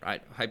offender,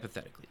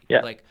 hypothetically.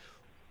 Yeah. Like,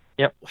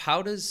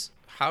 how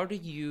do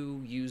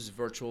you use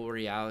virtual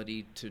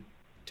reality to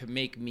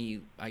make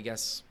me, I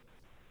guess,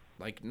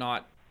 like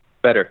not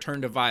better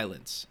turn to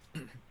violence?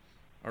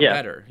 or Yeah.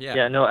 better? Yeah.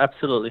 Yeah. No,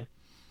 absolutely.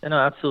 No,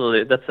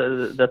 absolutely.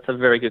 That's a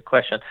very good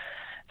question.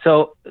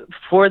 So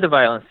for the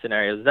violence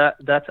scenarios,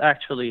 that's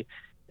actually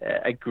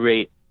a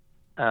great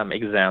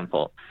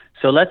example.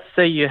 So let's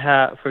say you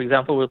have, for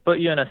example, we'll put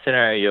you in a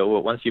scenario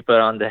where once you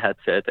put on the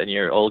headset and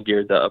you're all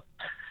geared up,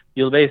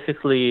 you'll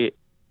basically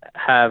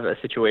have a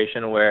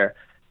situation where,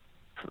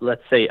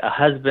 let's say, a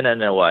husband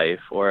and a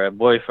wife, or a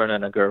boyfriend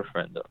and a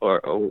girlfriend,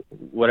 or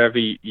whatever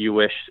you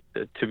wish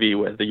to be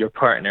with your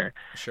partner.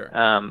 Sure.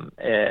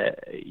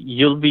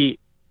 You'll be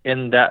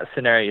in that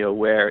scenario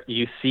where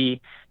you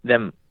see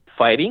them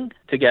fighting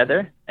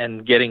together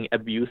and getting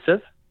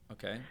abusive.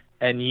 Okay.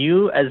 And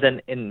you, as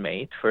an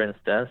inmate, for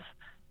instance,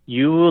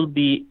 you will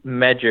be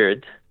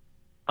measured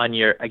on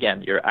your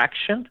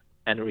action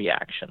and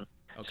reaction.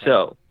 Okay.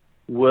 So,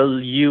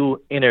 will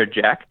you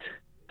interject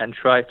and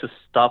try to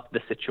stop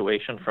the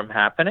situation from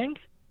happening?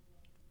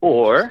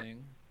 Or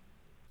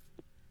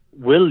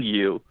will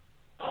you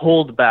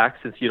hold back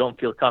since you don't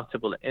feel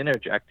comfortable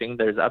interjecting?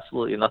 There's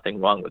absolutely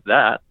nothing wrong with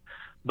that.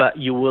 But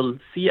you will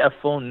see a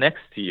phone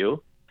next to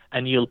you,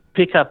 and you'll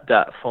pick up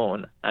that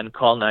phone and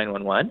call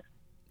 911.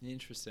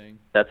 Interesting.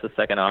 That's the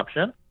second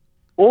option.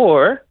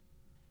 Or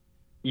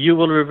you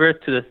will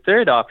revert to the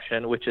third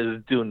option, which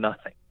is do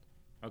nothing,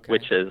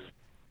 which is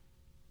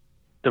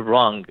the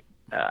wrong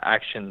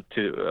action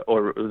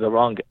or the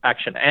wrong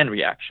action and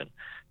reaction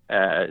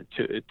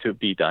to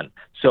be done.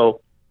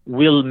 So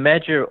we'll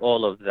measure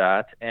all of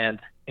that, and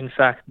in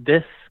fact,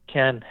 this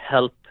can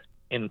help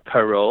in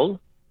parole,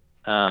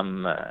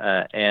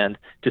 and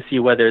to see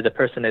whether the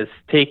person is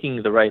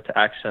taking the right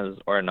actions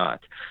or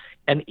not.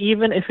 And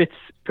even if it's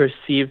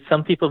perceived,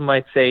 some people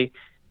might say,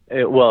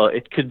 well,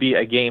 it could be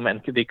a game,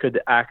 and they could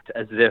act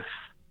as if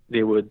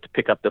they would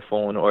pick up the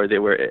phone, or they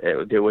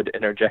would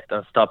interject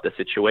and stop the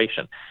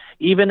situation.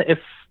 Even if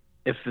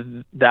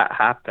that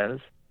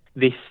happens,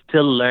 they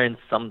still learn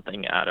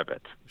something out of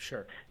it.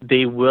 Sure.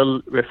 They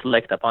will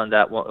reflect upon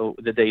that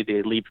the day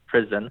they leave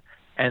prison,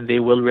 and they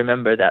will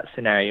remember that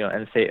scenario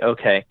and say,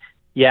 okay,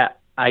 yeah,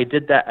 I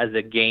did that as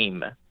a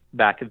game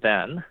back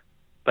then,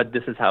 but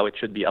this is how it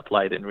should be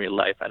applied in real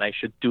life, and I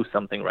should do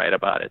something right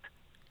about it.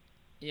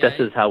 Yeah, this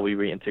is how we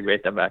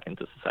reintegrate them back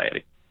into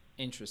society.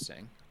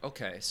 Interesting.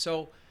 Okay,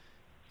 so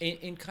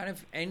in kind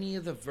of any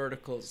of the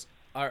verticals,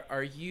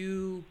 are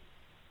you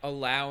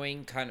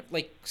allowing kind of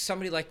like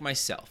somebody like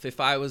myself,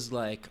 if I was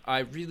like, I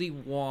really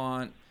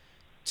want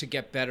to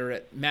get better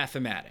at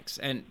mathematics,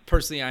 and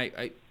personally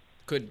I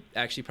could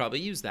actually probably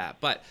use that,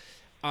 but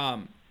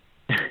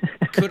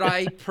could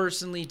I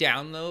personally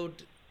download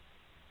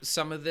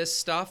some of this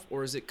stuff,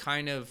 or is it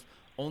kind of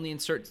only in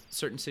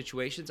certain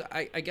situations?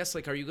 I guess,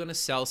 like, are you going to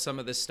sell some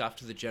of this stuff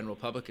to the general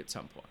public at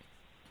some point?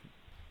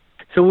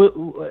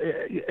 So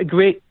a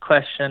great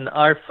question.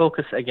 Our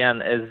focus,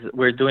 again, is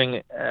we're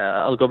doing,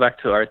 I'll go back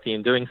to our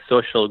theme, doing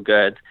social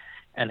good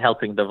and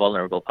helping the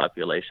vulnerable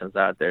populations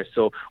out there.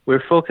 So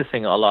we're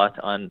focusing a lot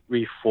on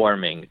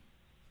reforming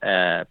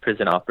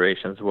prison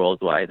operations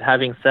worldwide.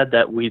 Having said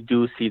that, we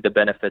do see the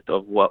benefit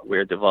of what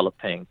we're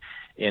developing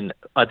in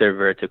other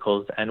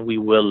verticals, and we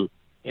will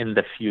in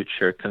the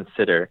future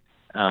consider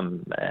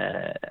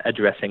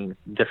addressing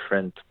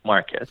different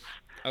markets.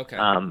 Okay.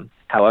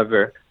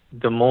 However,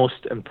 the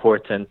most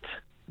important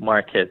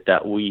market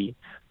that we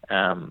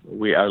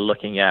are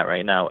looking at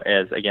right now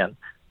is, again,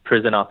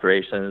 prison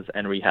operations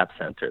and rehab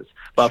centers.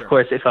 But sure. Of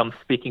course, if I'm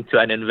speaking to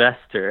an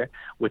investor,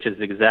 which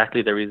is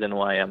exactly the reason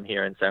why I'm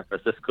here in San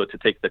Francisco, to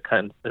take the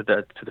company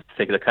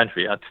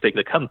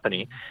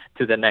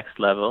to the next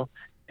level,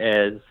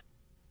 is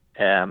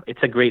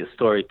it's a great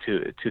story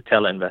to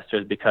tell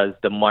investors, because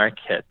the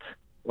market,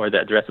 or the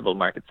addressable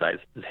market size,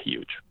 is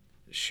huge.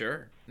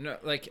 Sure. No,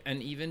 like,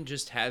 and even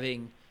just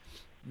having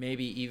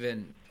maybe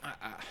even,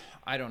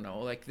 I don't know,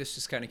 like, this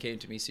just kind of came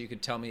to me, so you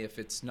could tell me if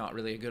it's not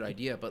really a good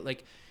idea, but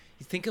like,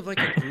 you think of like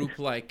a group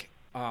like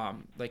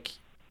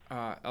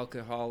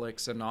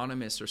Alcoholics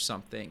Anonymous or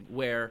something,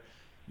 where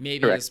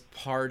maybe Correct. As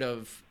part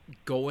of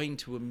going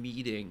to a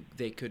meeting,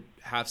 they could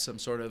have some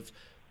sort of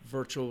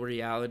virtual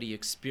reality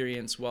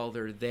experience while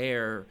they're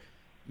there.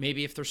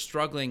 Maybe if they're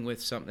struggling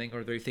with something,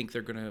 or they think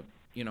they're going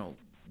to,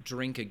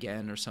 drink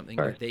again or something,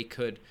 that they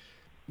could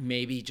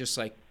maybe just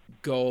like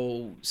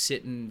go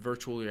sit in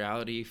virtual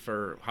reality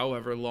for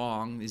however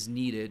long is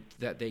needed,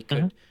 that they could,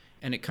 mm-hmm.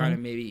 and it kind of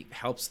maybe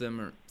helps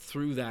them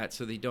through that,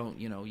 so they don't,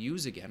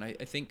 use again. I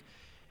think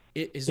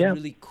it is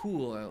really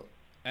cool,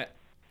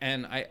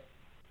 and I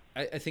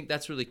think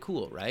that's really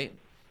cool, right?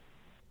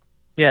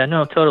 Yeah,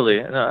 no, totally,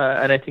 and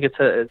I think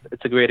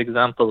it's a great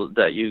example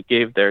that you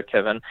gave there,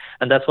 Kevin,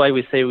 and that's why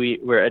we say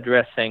we're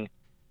addressing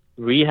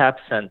rehab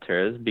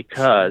centers,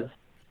 because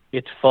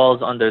it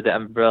falls under the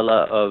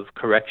umbrella of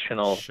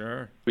correctional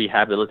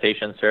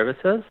rehabilitation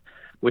services,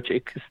 which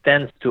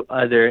extends to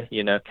other,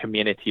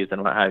 communities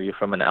and what have you,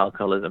 from an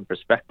alcoholism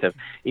perspective.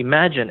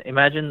 Imagine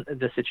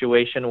the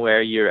situation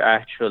where you're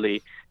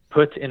actually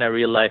put in a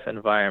real life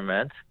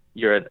environment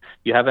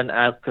you have an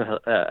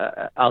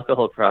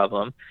alcohol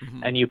problem,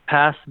 and you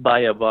pass by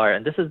a bar,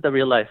 and this is the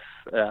real life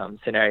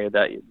scenario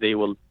that they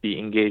will be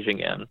engaging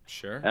in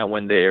Sure.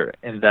 when they're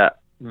in that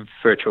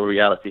virtual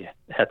reality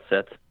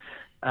headset.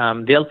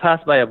 They'll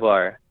pass by a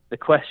bar. The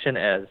question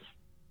is,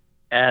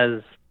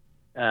 as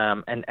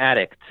an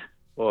addict,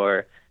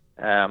 or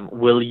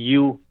will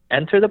you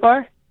enter the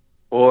bar,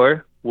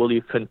 or will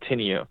you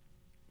continue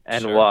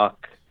and Sure.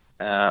 walk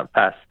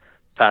past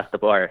the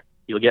bar?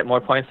 You'll get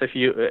more points if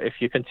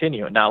you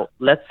continue. Now,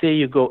 let's say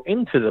you go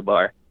into the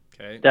bar.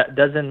 Okay. That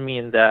doesn't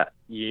mean that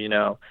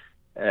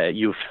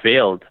you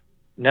failed.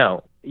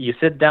 No, you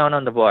sit down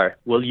on the bar.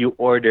 Will you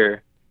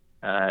order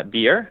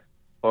beer,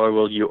 or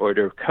will you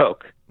order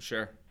Coke?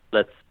 Sure.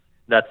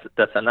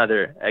 That's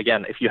another.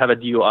 Again, if you have a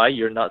DUI,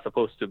 you're not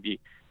supposed to be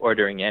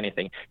ordering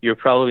anything. You're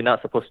probably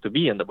not supposed to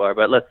be in the bar.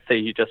 But let's say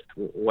you just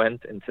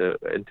went into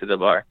the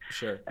bar.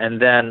 Sure.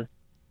 And then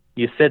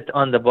you sit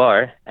on the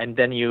bar, and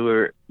then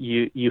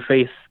you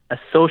face a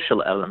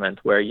social element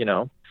where,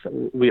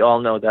 we all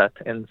know that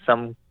in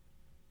some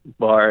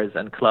bars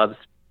and clubs,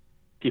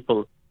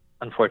 people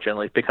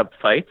unfortunately pick up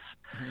fights.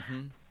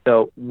 Mm-hmm.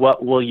 So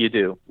what will you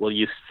do? Will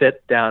you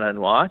sit down and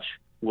watch?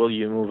 Will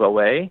you move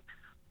away?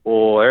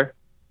 Or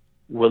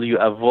will you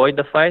avoid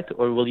the fight,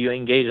 or will you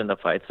engage in the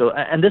fight? So,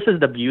 and this is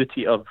the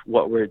beauty of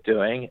what we're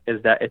doing,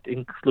 is that it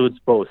includes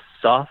both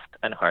soft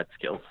and hard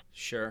skills.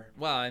 Sure.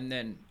 Well, and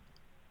then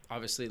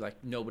obviously, like,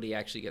 nobody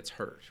actually gets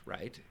hurt,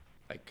 right?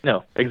 Like,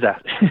 no,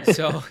 exactly.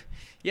 So,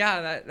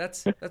 yeah,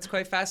 that's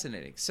quite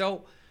fascinating.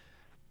 So,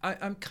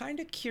 I'm kind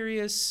of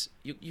curious.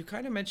 You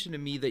kind of mentioned to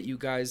me that you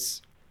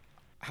guys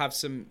have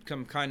some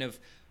kind of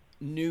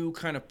new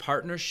kind of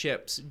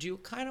partnerships. Do you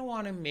kind of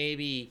want to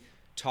maybe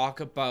talk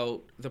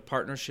about the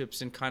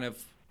partnerships and kind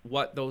of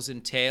what those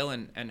entail,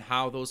 and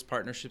how those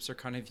partnerships are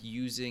kind of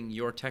using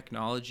your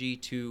technology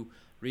to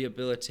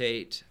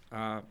rehabilitate,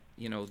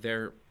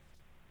 their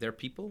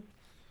people?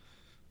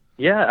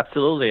 Yeah,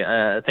 absolutely.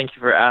 Thank you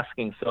for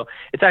asking. So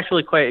it's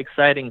actually quite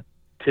exciting.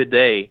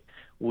 Today,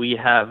 we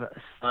have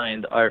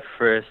signed our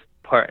first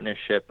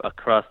partnership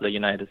across the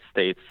United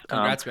States.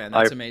 Congrats, man.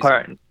 That's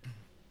amazing.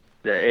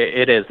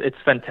 It is. It's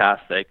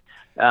fantastic.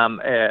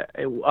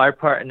 Our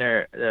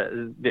partner,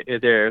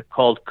 they're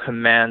called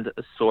Command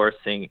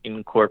Sourcing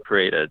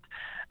Incorporated.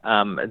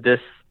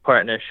 This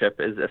partnership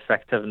is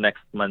effective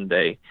next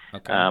Monday,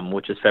 okay.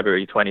 Which is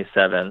February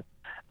 27th.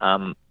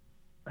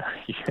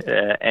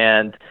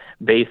 And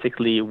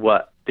basically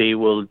what they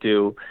will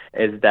do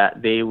is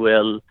that they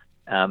will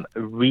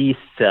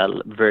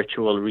resell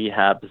virtual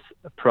rehab's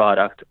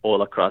product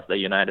all across the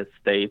United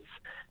States.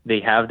 They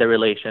have the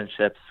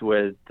relationships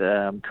with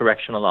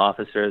correctional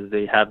officers.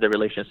 They have the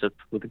relationships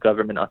with the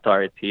government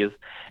authorities.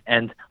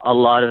 And a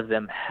lot of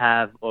them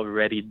have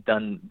already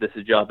done this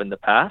job in the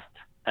past,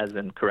 as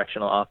in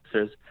correctional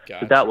officers.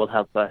 Gotcha. So that will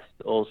help us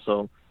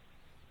also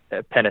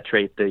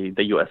penetrate the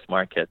U.S.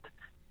 market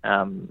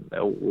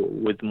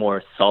with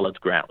more solid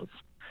grounds.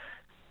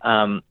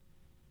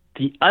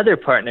 The other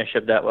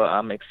partnership that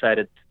I'm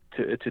excited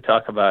to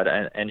talk about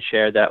and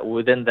share, that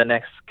within the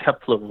next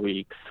couple of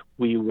weeks,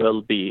 we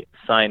will be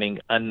signing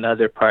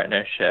another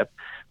partnership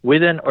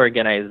with an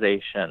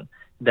organization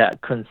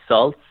that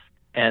consults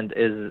and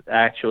is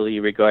actually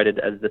regarded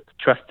as the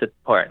trusted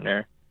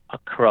partner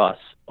across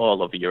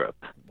all of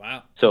Europe.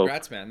 Wow. So,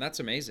 congrats, man.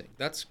 That's amazing.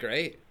 That's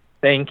great.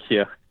 Thank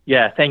you.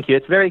 Yeah, thank you.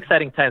 It's very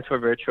exciting times for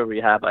virtual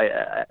rehab.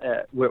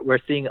 We're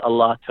seeing a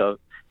lot of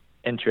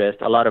interest,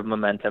 a lot of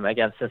momentum.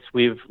 Again, since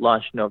we've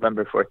launched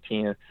November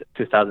 14th,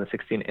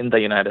 2016 in the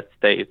United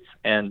States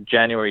and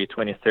January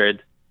 23rd,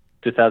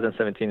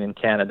 2017 in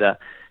Canada,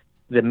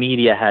 the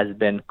media has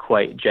been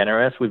quite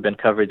generous. We've been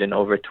covered in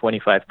over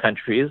 25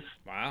 countries.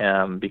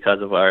 Wow.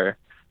 Because of our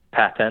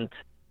patent.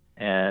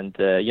 And,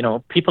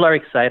 people are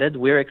excited.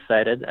 We're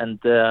excited. And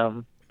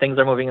things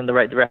are moving in the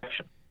right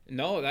direction.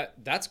 No,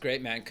 that's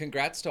great, man.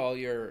 Congrats to all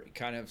your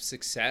kind of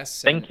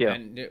success. Thank you.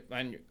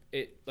 And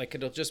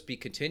it'll just be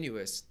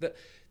continuous.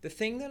 The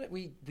thing that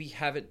we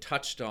haven't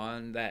touched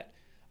on, that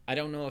I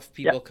don't know if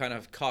people kind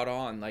of caught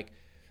on, like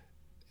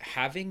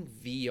having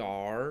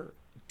VR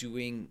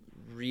doing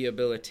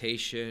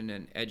rehabilitation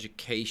and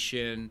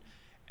education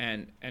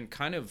and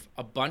kind of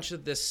a bunch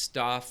of this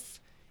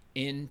stuff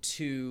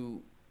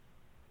into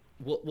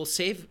will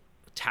save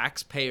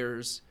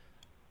taxpayers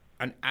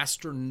an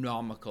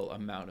astronomical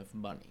amount of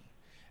money.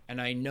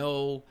 And I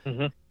know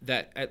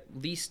that at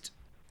least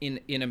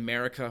in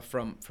America,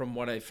 from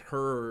what I've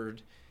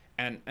heard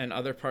and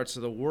other parts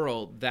of the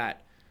world,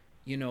 that,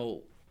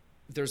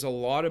 there's a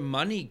lot of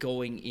money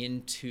going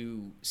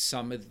into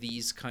some of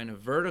these kind of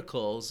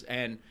verticals,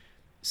 and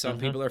some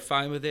people are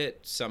fine with it.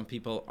 Some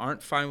people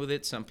aren't fine with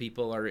it. Some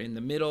people are in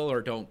the middle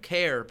or don't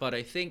care. But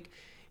I think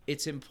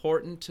it's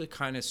important to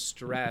kind of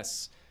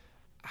stress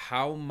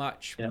how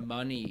much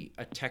money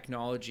a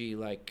technology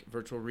like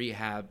virtual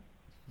rehab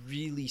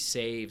really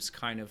saves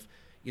kind of,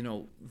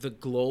 the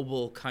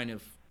global kind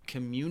of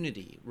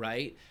community,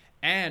 right?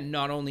 And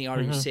not only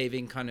are you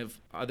saving kind of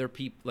other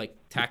people, like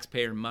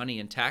taxpayer money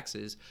and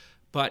taxes,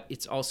 but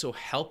it's also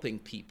helping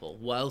people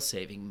while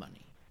saving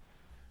money.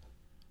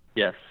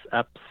 Yes,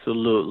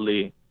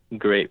 absolutely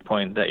great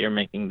point that you're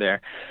making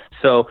there.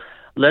 So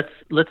let's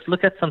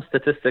look at some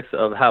statistics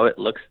of how it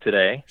looks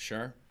today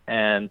Sure.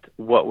 and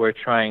what we're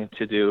trying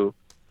to do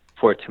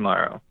for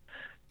tomorrow.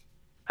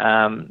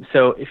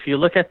 So if you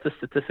look at the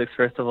statistics,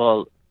 first of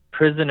all,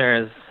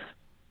 prisoners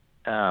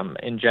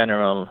in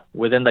general,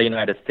 within the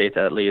United States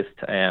at least,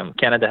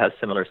 Canada has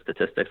similar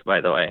statistics, by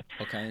the way.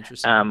 Okay,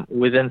 interesting.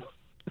 Within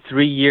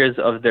 3 years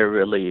of their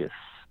release,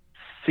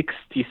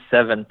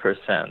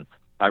 67%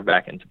 are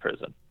back into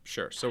prison.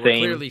 Sure. So we're Same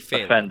clearly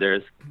failing.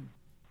 offenders.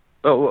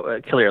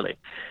 Oh, clearly.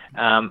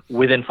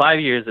 Within 5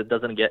 years, it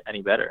doesn't get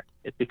any better.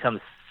 It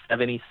becomes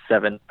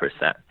 77%.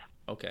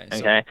 Okay.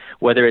 Okay.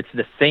 Whether it's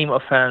the same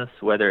offense,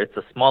 whether it's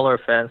a smaller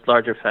offense,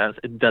 larger offense,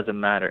 it doesn't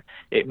matter.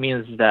 It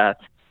means that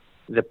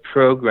the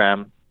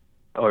program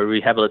or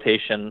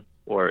rehabilitation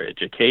or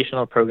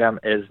educational program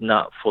is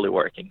not fully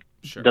working.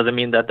 Sure. Doesn't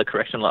mean that the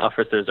correctional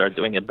officers are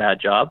doing a bad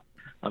job.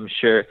 I'm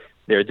sure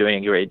they're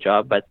doing a great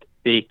job, but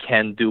they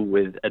can do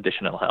with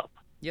additional help.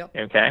 Yep.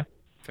 Okay.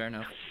 Fair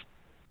enough.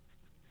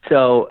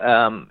 So,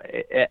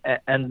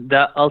 and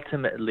that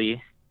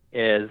ultimately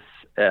is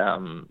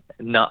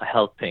not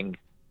helping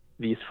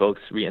these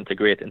folks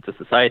reintegrate into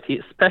society,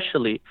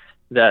 especially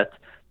that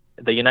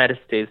the United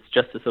States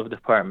Justice of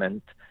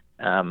Department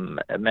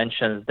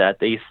mentions that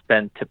they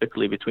spend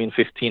typically between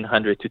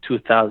 $1,500 to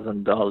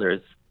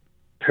 $2,000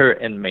 per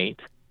inmate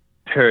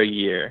per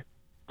year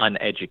on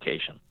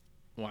education.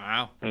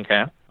 Wow.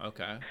 Okay.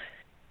 Okay.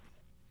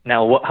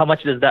 Now, how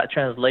much does that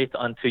translate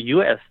onto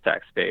U.S.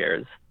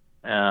 taxpayers?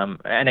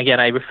 And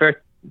again, I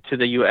refer to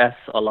the U.S.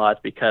 a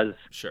lot because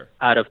Sure.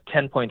 out of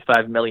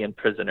 10.5 million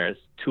prisoners,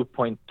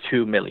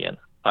 2.2 million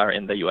are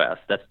in the U.S.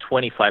 That's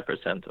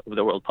 25% of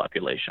the world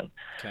population,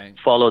 Okay.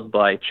 followed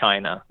by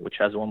China, which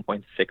has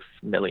 1.6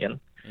 million.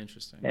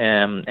 Interesting.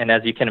 And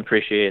as you can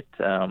appreciate,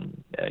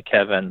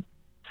 Kevin,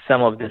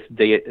 some of this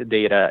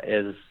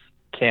data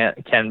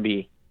can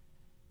be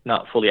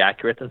not fully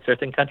accurate in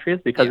certain countries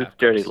because Yeah, it's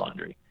dirty course.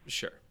 laundry.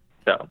 Sure.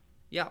 So,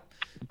 Yeah.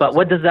 but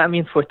what does that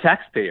mean for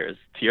taxpayers?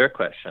 To your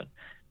question,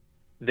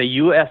 the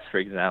U.S., for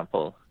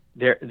example,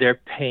 they're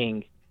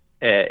paying.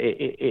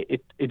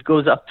 It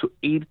goes up to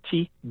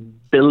 $80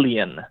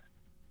 billion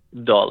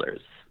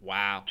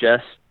Wow.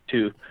 just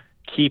to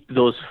keep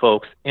those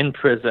folks in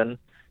prison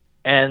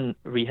and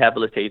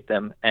rehabilitate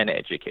them and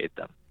educate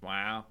them.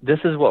 Wow. This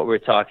is what we're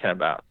talking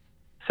about.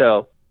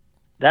 So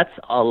that's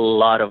a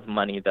lot of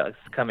money that's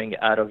coming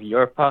out of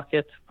your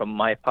pocket, from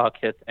my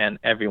pocket, and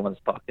everyone's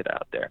pocket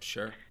out there,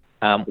 Sure.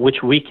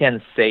 which we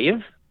can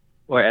save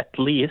or at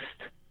least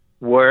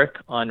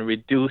work on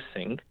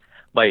reducing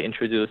by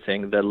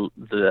introducing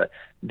the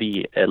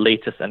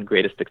latest and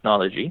greatest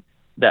technology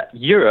that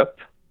Europe,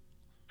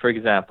 for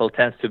example,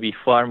 tends to be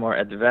far more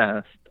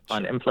advanced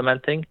on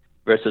implementing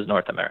versus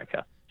North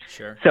America.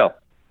 Sure. So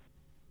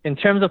in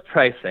terms of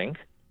pricing,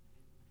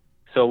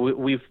 so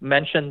we've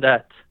mentioned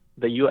that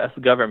the U.S.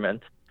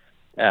 government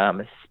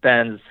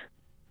spends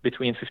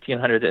between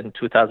 $1,500 and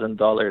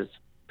 $2,000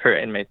 per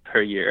inmate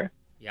per year.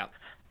 Yep.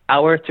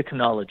 Our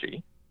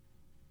technology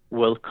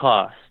will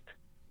cost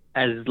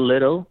as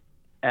little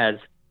as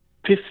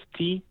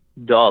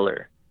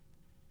 $50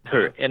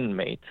 per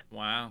inmate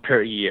Wow.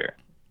 per year.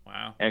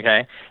 Wow.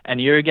 Okay,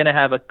 and you're going to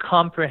have a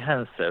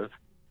comprehensive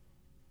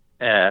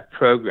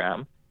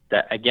program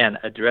that again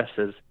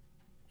addresses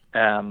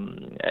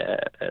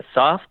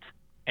soft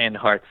and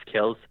hard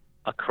skills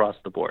across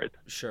the board.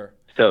 Sure.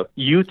 So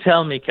you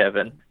tell me,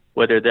 Kevin,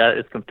 whether that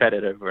is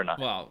competitive or not.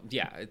 Well,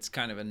 yeah, it's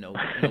kind of a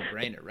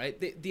no-brainer,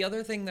 right? The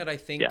other thing that I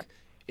think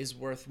is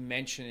worth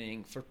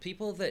mentioning for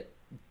people that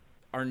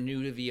are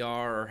new to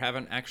VR or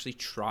haven't actually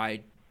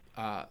tried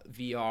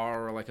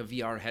VR or like a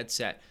VR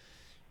headset,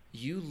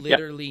 you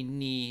literally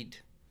need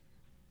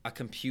a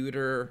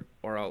computer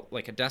or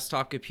like a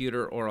desktop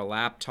computer or a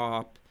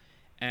laptop,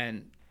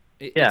 and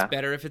it's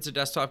better if it's a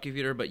desktop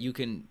computer, but you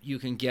can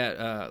get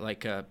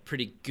like a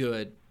pretty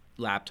good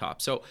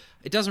laptop. So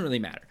it doesn't really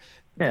matter.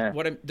 Yeah.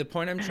 The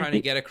point I'm trying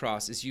to get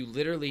across is you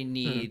literally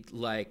need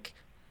like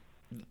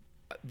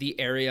the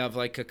area of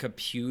like a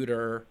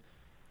computer,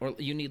 or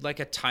you need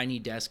like a tiny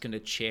desk and a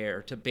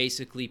chair to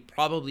basically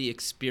probably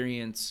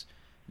experience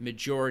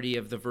majority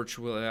of the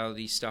virtual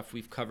reality stuff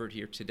we've covered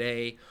here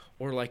today,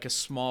 or like a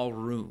small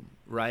room,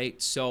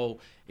 right? So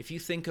if you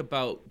think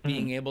about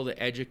being able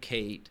to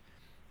educate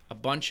a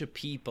bunch of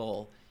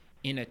people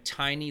in a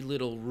tiny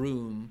little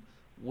room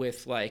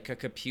with like a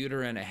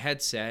computer and a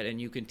headset, and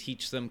you can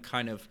teach them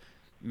kind of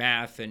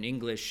math and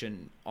English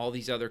and all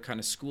these other kind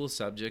of school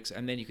subjects,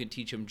 and then you can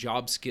teach them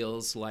job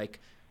skills like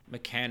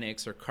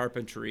mechanics or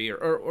carpentry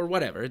or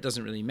whatever, it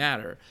doesn't really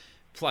matter.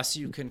 Plus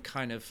you can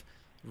kind of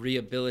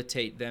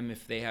rehabilitate them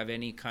if they have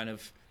any kind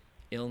of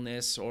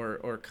illness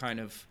or kind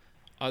of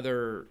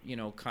other,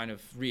 kind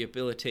of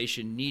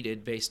rehabilitation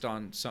needed based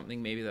on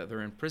something maybe that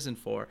they're in prison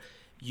for.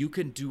 You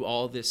can do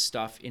all this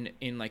stuff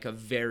in like a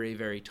very,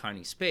 very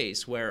tiny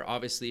space, where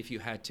obviously if you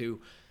had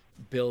to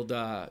build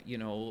a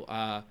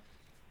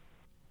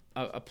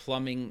a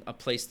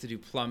place to do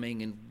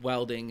plumbing and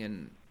welding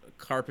and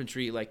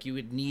carpentry, like you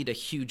would need a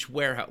huge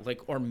warehouse, like,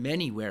 or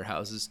many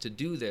warehouses to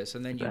do this,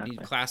 and then you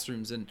need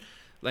classrooms, and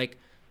like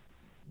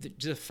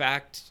the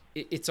fact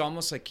it's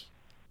almost like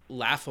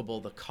laughable,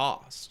 the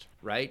cost,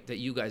 right, that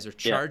you guys are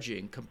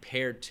charging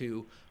compared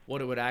to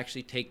what it would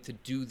actually take to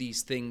do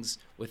these things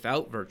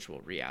without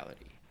virtual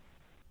reality.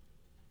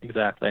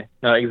 Exactly.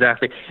 No,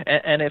 exactly.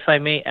 And if I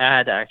may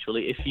add,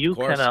 actually, if you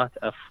cannot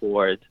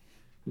afford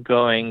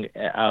going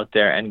out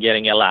there and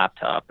getting a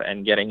laptop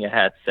and getting a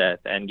headset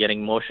and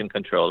getting motion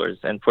controllers,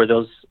 and for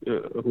those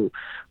who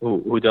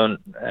don't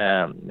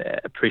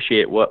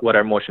appreciate what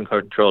are motion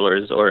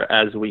controllers, or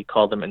as we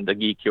call them in the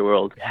geeky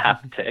world,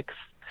 haptics,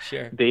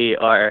 they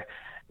are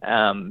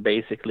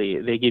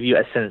basically, they give you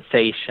a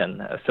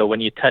sensation. So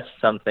when you touch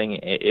something,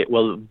 it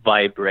will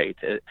vibrate.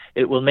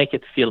 It will make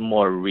it feel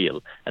more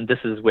real. And this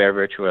is where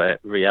virtual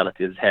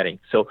reality is heading.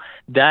 So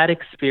that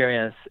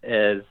experience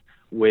is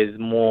with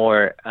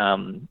more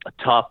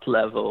top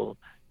level,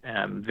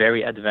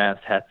 very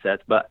advanced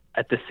headsets. But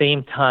at the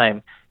same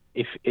time,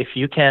 if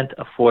you can't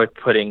afford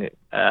putting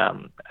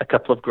a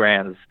couple of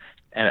grands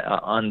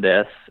on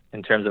this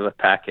in terms of a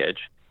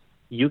package,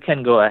 you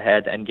can go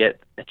ahead and get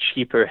a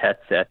cheaper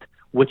headset,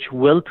 which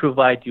will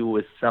provide you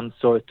with some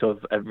sort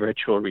of a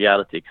virtual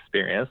reality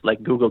experience,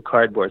 like Google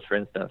Cardboard, for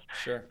instance.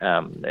 Sure.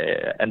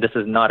 And this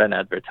is not an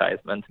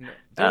advertisement.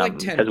 They're like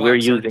 $10, we're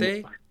using, aren't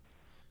they?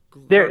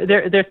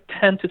 They're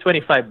 $10 to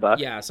 $25.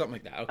 Yeah, something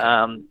like that.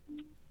 Okay.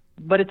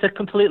 But it's a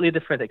completely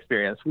different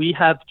experience. We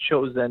have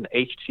chosen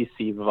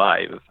HTC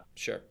Vive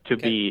to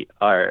be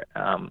our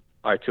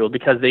tool,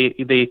 because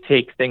they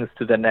take things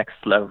to the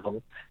next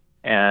level,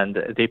 and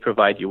they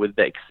provide you with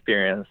the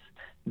experience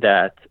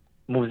that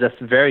moves us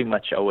very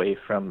much away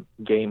from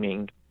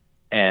gaming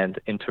and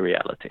into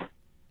reality.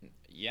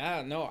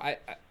 Yeah, no, I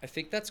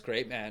think that's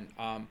great, man.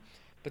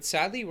 But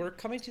sadly, we're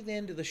coming to the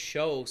end of the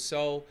show,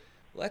 so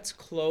let's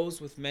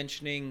close with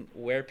mentioning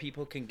where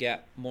people can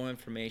get more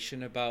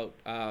information about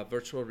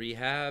virtual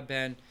rehab,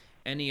 and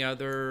any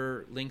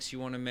other links you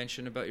want to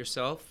mention about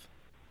yourself.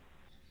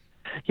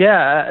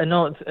 Yeah,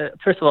 no.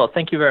 First of all,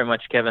 thank you very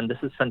much, Kevin. This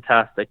is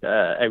fantastic.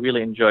 I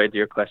really enjoyed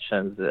your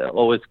questions.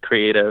 Always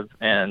creative,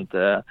 and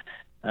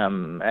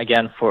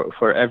again,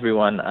 for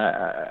everyone,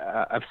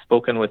 I've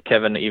spoken with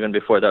Kevin even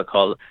before that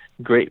call.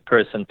 Great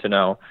person to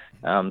know.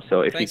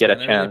 So if you get a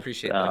chance, really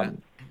appreciate that.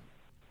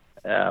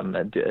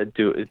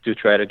 do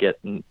try to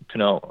get to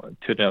know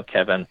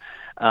Kevin.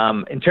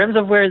 In terms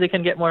of where they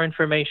can get more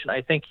information,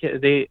 I think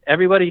I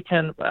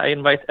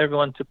invite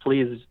everyone to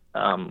please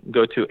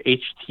go to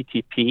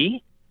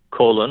http://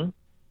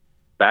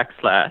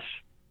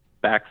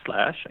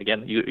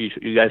 again,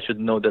 you guys should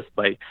know this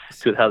by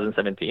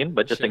 2017,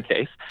 but just in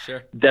case,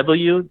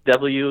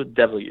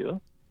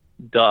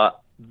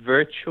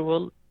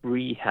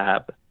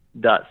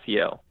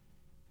 www.virtualrehab.co.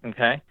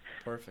 Okay.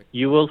 Perfect.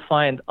 You will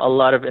find a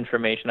lot of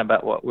information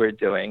about what we're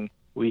doing.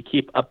 We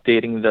keep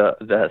updating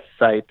the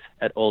site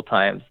at all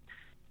times.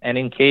 And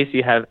in case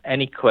you have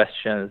any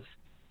questions,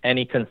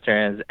 any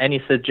concerns,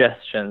 any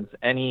suggestions,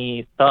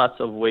 any thoughts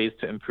of ways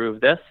to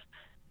improve this,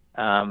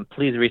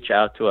 please reach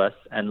out to us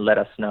and let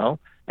us know.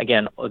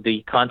 Again,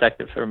 the contact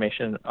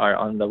information are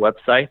on the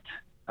website.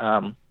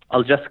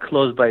 I'll just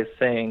close by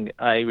saying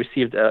I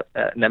received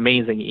an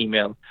amazing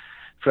email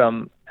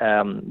from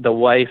the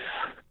wife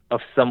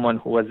of someone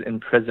who was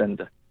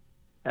imprisoned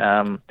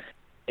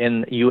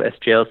in U.S.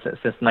 jail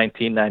since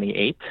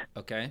 1998.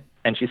 Okay.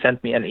 And she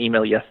sent me an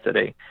email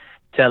yesterday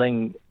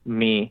telling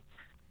me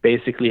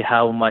basically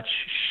how much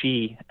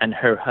she and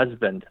her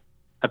husband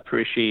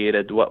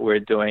appreciated what we're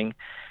doing.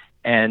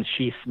 And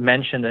she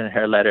mentioned in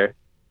her letter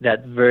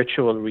that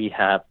virtual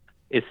rehab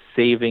is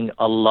saving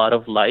a lot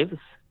of lives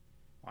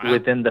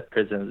within the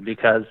prisons,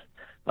 because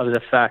of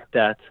the fact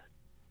that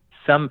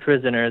some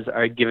prisoners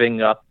are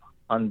giving up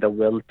on the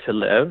will to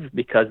live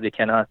because they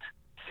cannot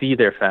see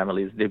their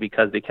families,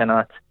 because they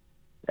cannot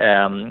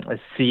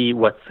see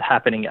what's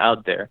happening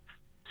out there.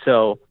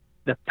 So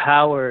the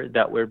power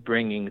that we're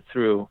bringing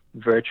through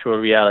virtual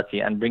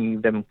reality and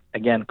bringing them,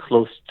 again,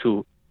 close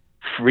to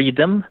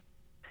freedom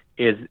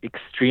is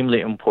extremely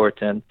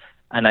important.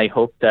 And I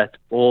hope that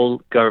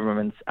all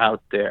governments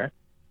out there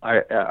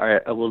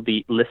will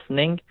be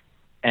listening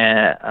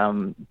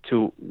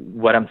to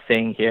what I'm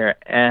saying here,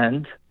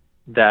 and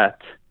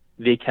that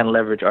they can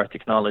leverage our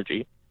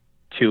technology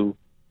to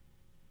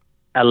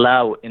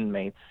allow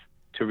inmates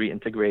to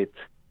reintegrate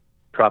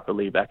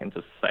properly back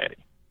into society.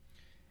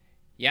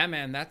 Yeah,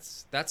 man,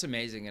 that's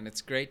amazing, and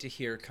it's great to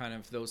hear kind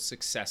of those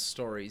success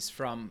stories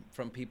from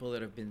people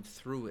that have been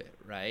through it,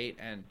 right?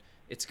 And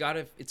it's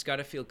gotta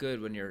feel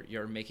good when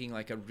you're making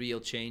like a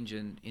real change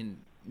in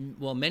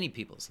many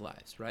people's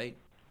lives, right?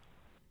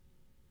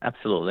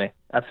 Absolutely,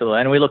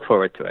 and we look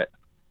forward to it.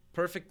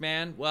 Perfect,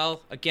 man.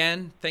 Well,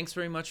 again, thanks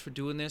very much for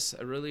doing this.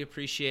 I really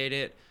appreciate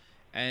it,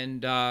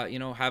 and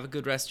have a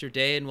good rest of your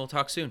day, and we'll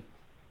talk soon.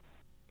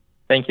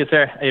 Thank you,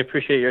 sir. I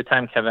appreciate your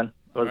time, Kevin.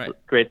 It was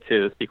great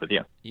to speak with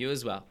you. You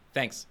as well.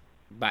 Thanks.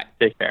 Bye.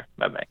 Take care.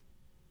 Bye-bye.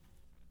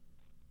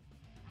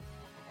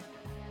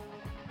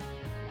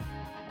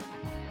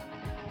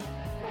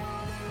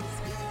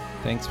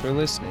 Thanks for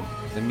listening.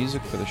 The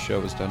music for the show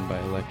was done by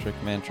Electric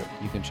Mantra.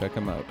 You can check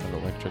them out at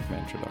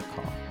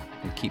electricmantra.com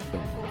and keep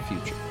building the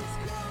future.